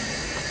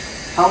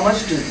 How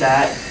much does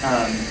that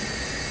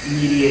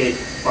mediate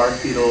bark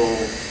beetle,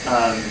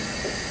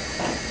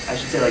 I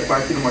should say like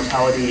bark beetle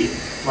mortality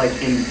like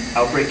in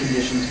outbreak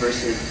conditions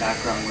versus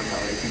background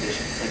mortality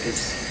conditions? Like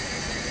it's,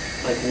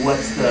 like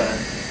what's the,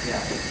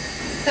 yeah.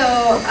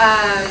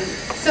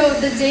 So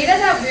the data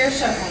that we're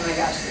showing, oh my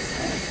gosh, this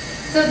thing.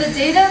 So the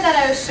data that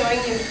I was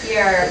showing you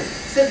here,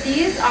 so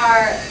these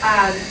are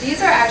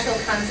actual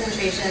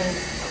concentrations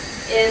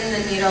in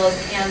the needles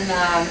and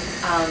the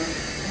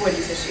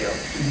woody tissue.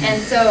 And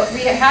so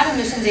we had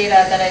emission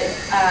data that I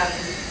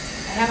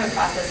haven't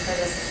processed for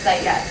this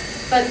site yet.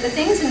 But the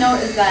thing to note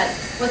is that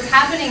what's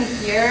happening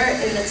here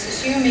in the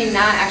tissue may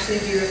not actually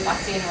be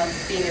reflecting what's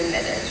being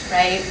emitted,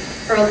 right?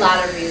 For a lot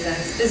of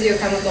reasons.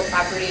 Physiochemical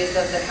properties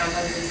of the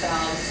compounds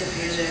themselves,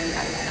 diffusion,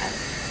 yada yada.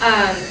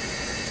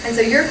 And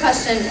so your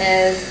question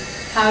is,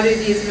 how do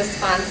these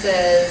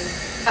responses,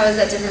 how is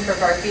that different for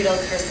bark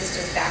beetles versus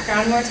just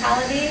background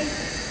mortality?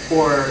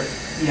 Or,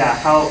 yeah,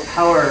 how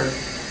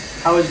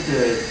is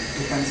the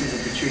defenses of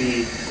the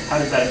tree, how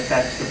does that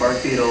affect the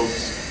bark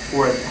beetles,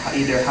 or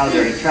either how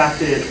they're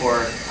attracted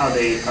or how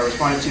they are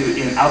responded to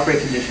in an outbreak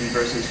condition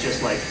versus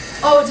just like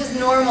just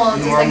normal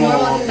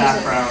conditions.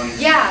 Background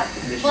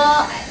conditions.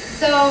 Well,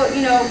 so,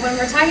 you know, when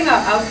we're talking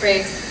about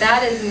outbreaks,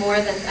 that is more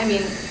than, I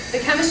mean, the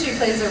chemistry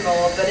plays a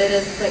role, but it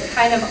is like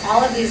kind of all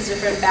of these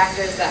different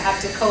factors that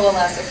have to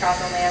coalesce across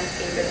a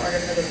landscape in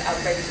order for this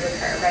outbreak to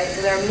occur, right?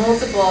 So there are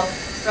multiple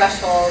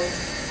thresholds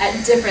at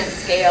different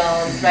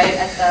scales, right?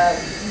 At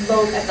the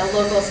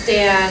local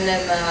stand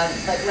and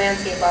the like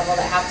landscape level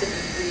that have to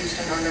be reached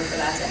in order for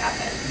that to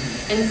happen.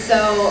 And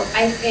so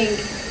I think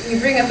you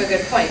bring up a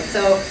good point.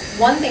 So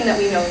one thing that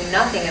we know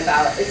nothing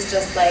about is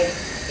just like,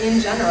 in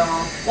general,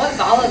 what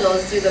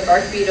volatiles do the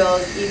bark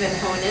beetles even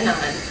hone in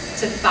on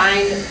to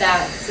find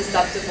that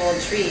susceptible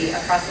tree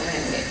across the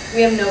landscape?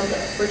 We have no clue.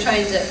 We're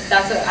trying to,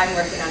 that's what I'm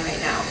working on right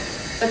now.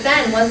 But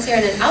then once you're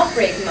in an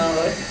outbreak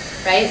mode,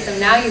 right, so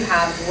now you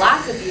have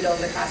lots of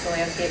beetles across the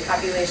landscape,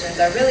 populations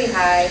are really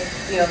high,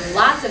 you have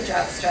lots of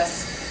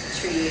drought-stressed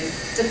trees,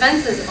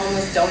 defenses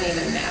almost don't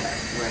even matter,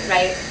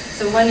 right?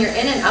 So when you're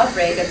in an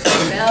outbreak, it's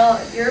like,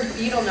 your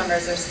beetle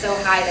numbers are so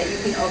high that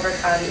you can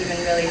overcome even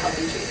really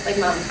healthy trees.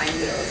 Like mountain pine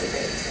beetle is a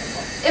great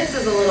example. Ips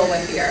is a little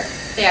wimpier.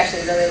 They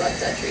actually really love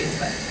dead trees,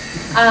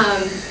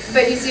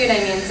 but you see what I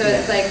mean? So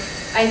it's like,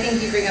 I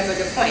think you bring up a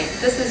good point.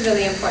 This is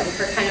really important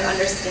for kind of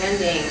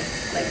understanding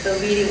like the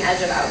leading edge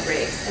of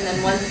outbreaks, and then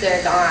once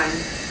they're gone,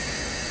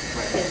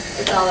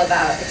 it's all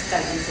about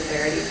extent and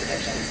severity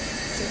predictions.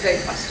 It's a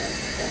great question.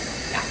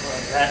 Yeah. Well,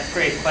 that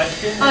great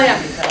question. Oh,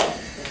 yeah. You can tell.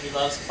 He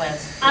loves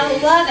plants. I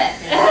love it.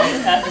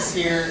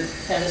 Atmosphere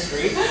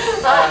chemistry.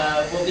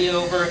 We'll be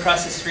over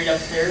across the street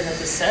upstairs at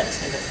the set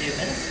in a few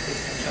minutes. Please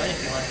come join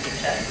if you want to keep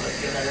chatting. Let's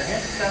give another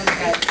hand. Sounds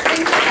good. Thank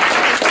you.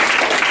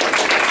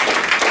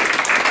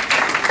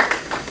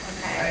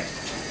 Okay.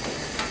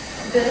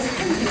 This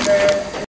computer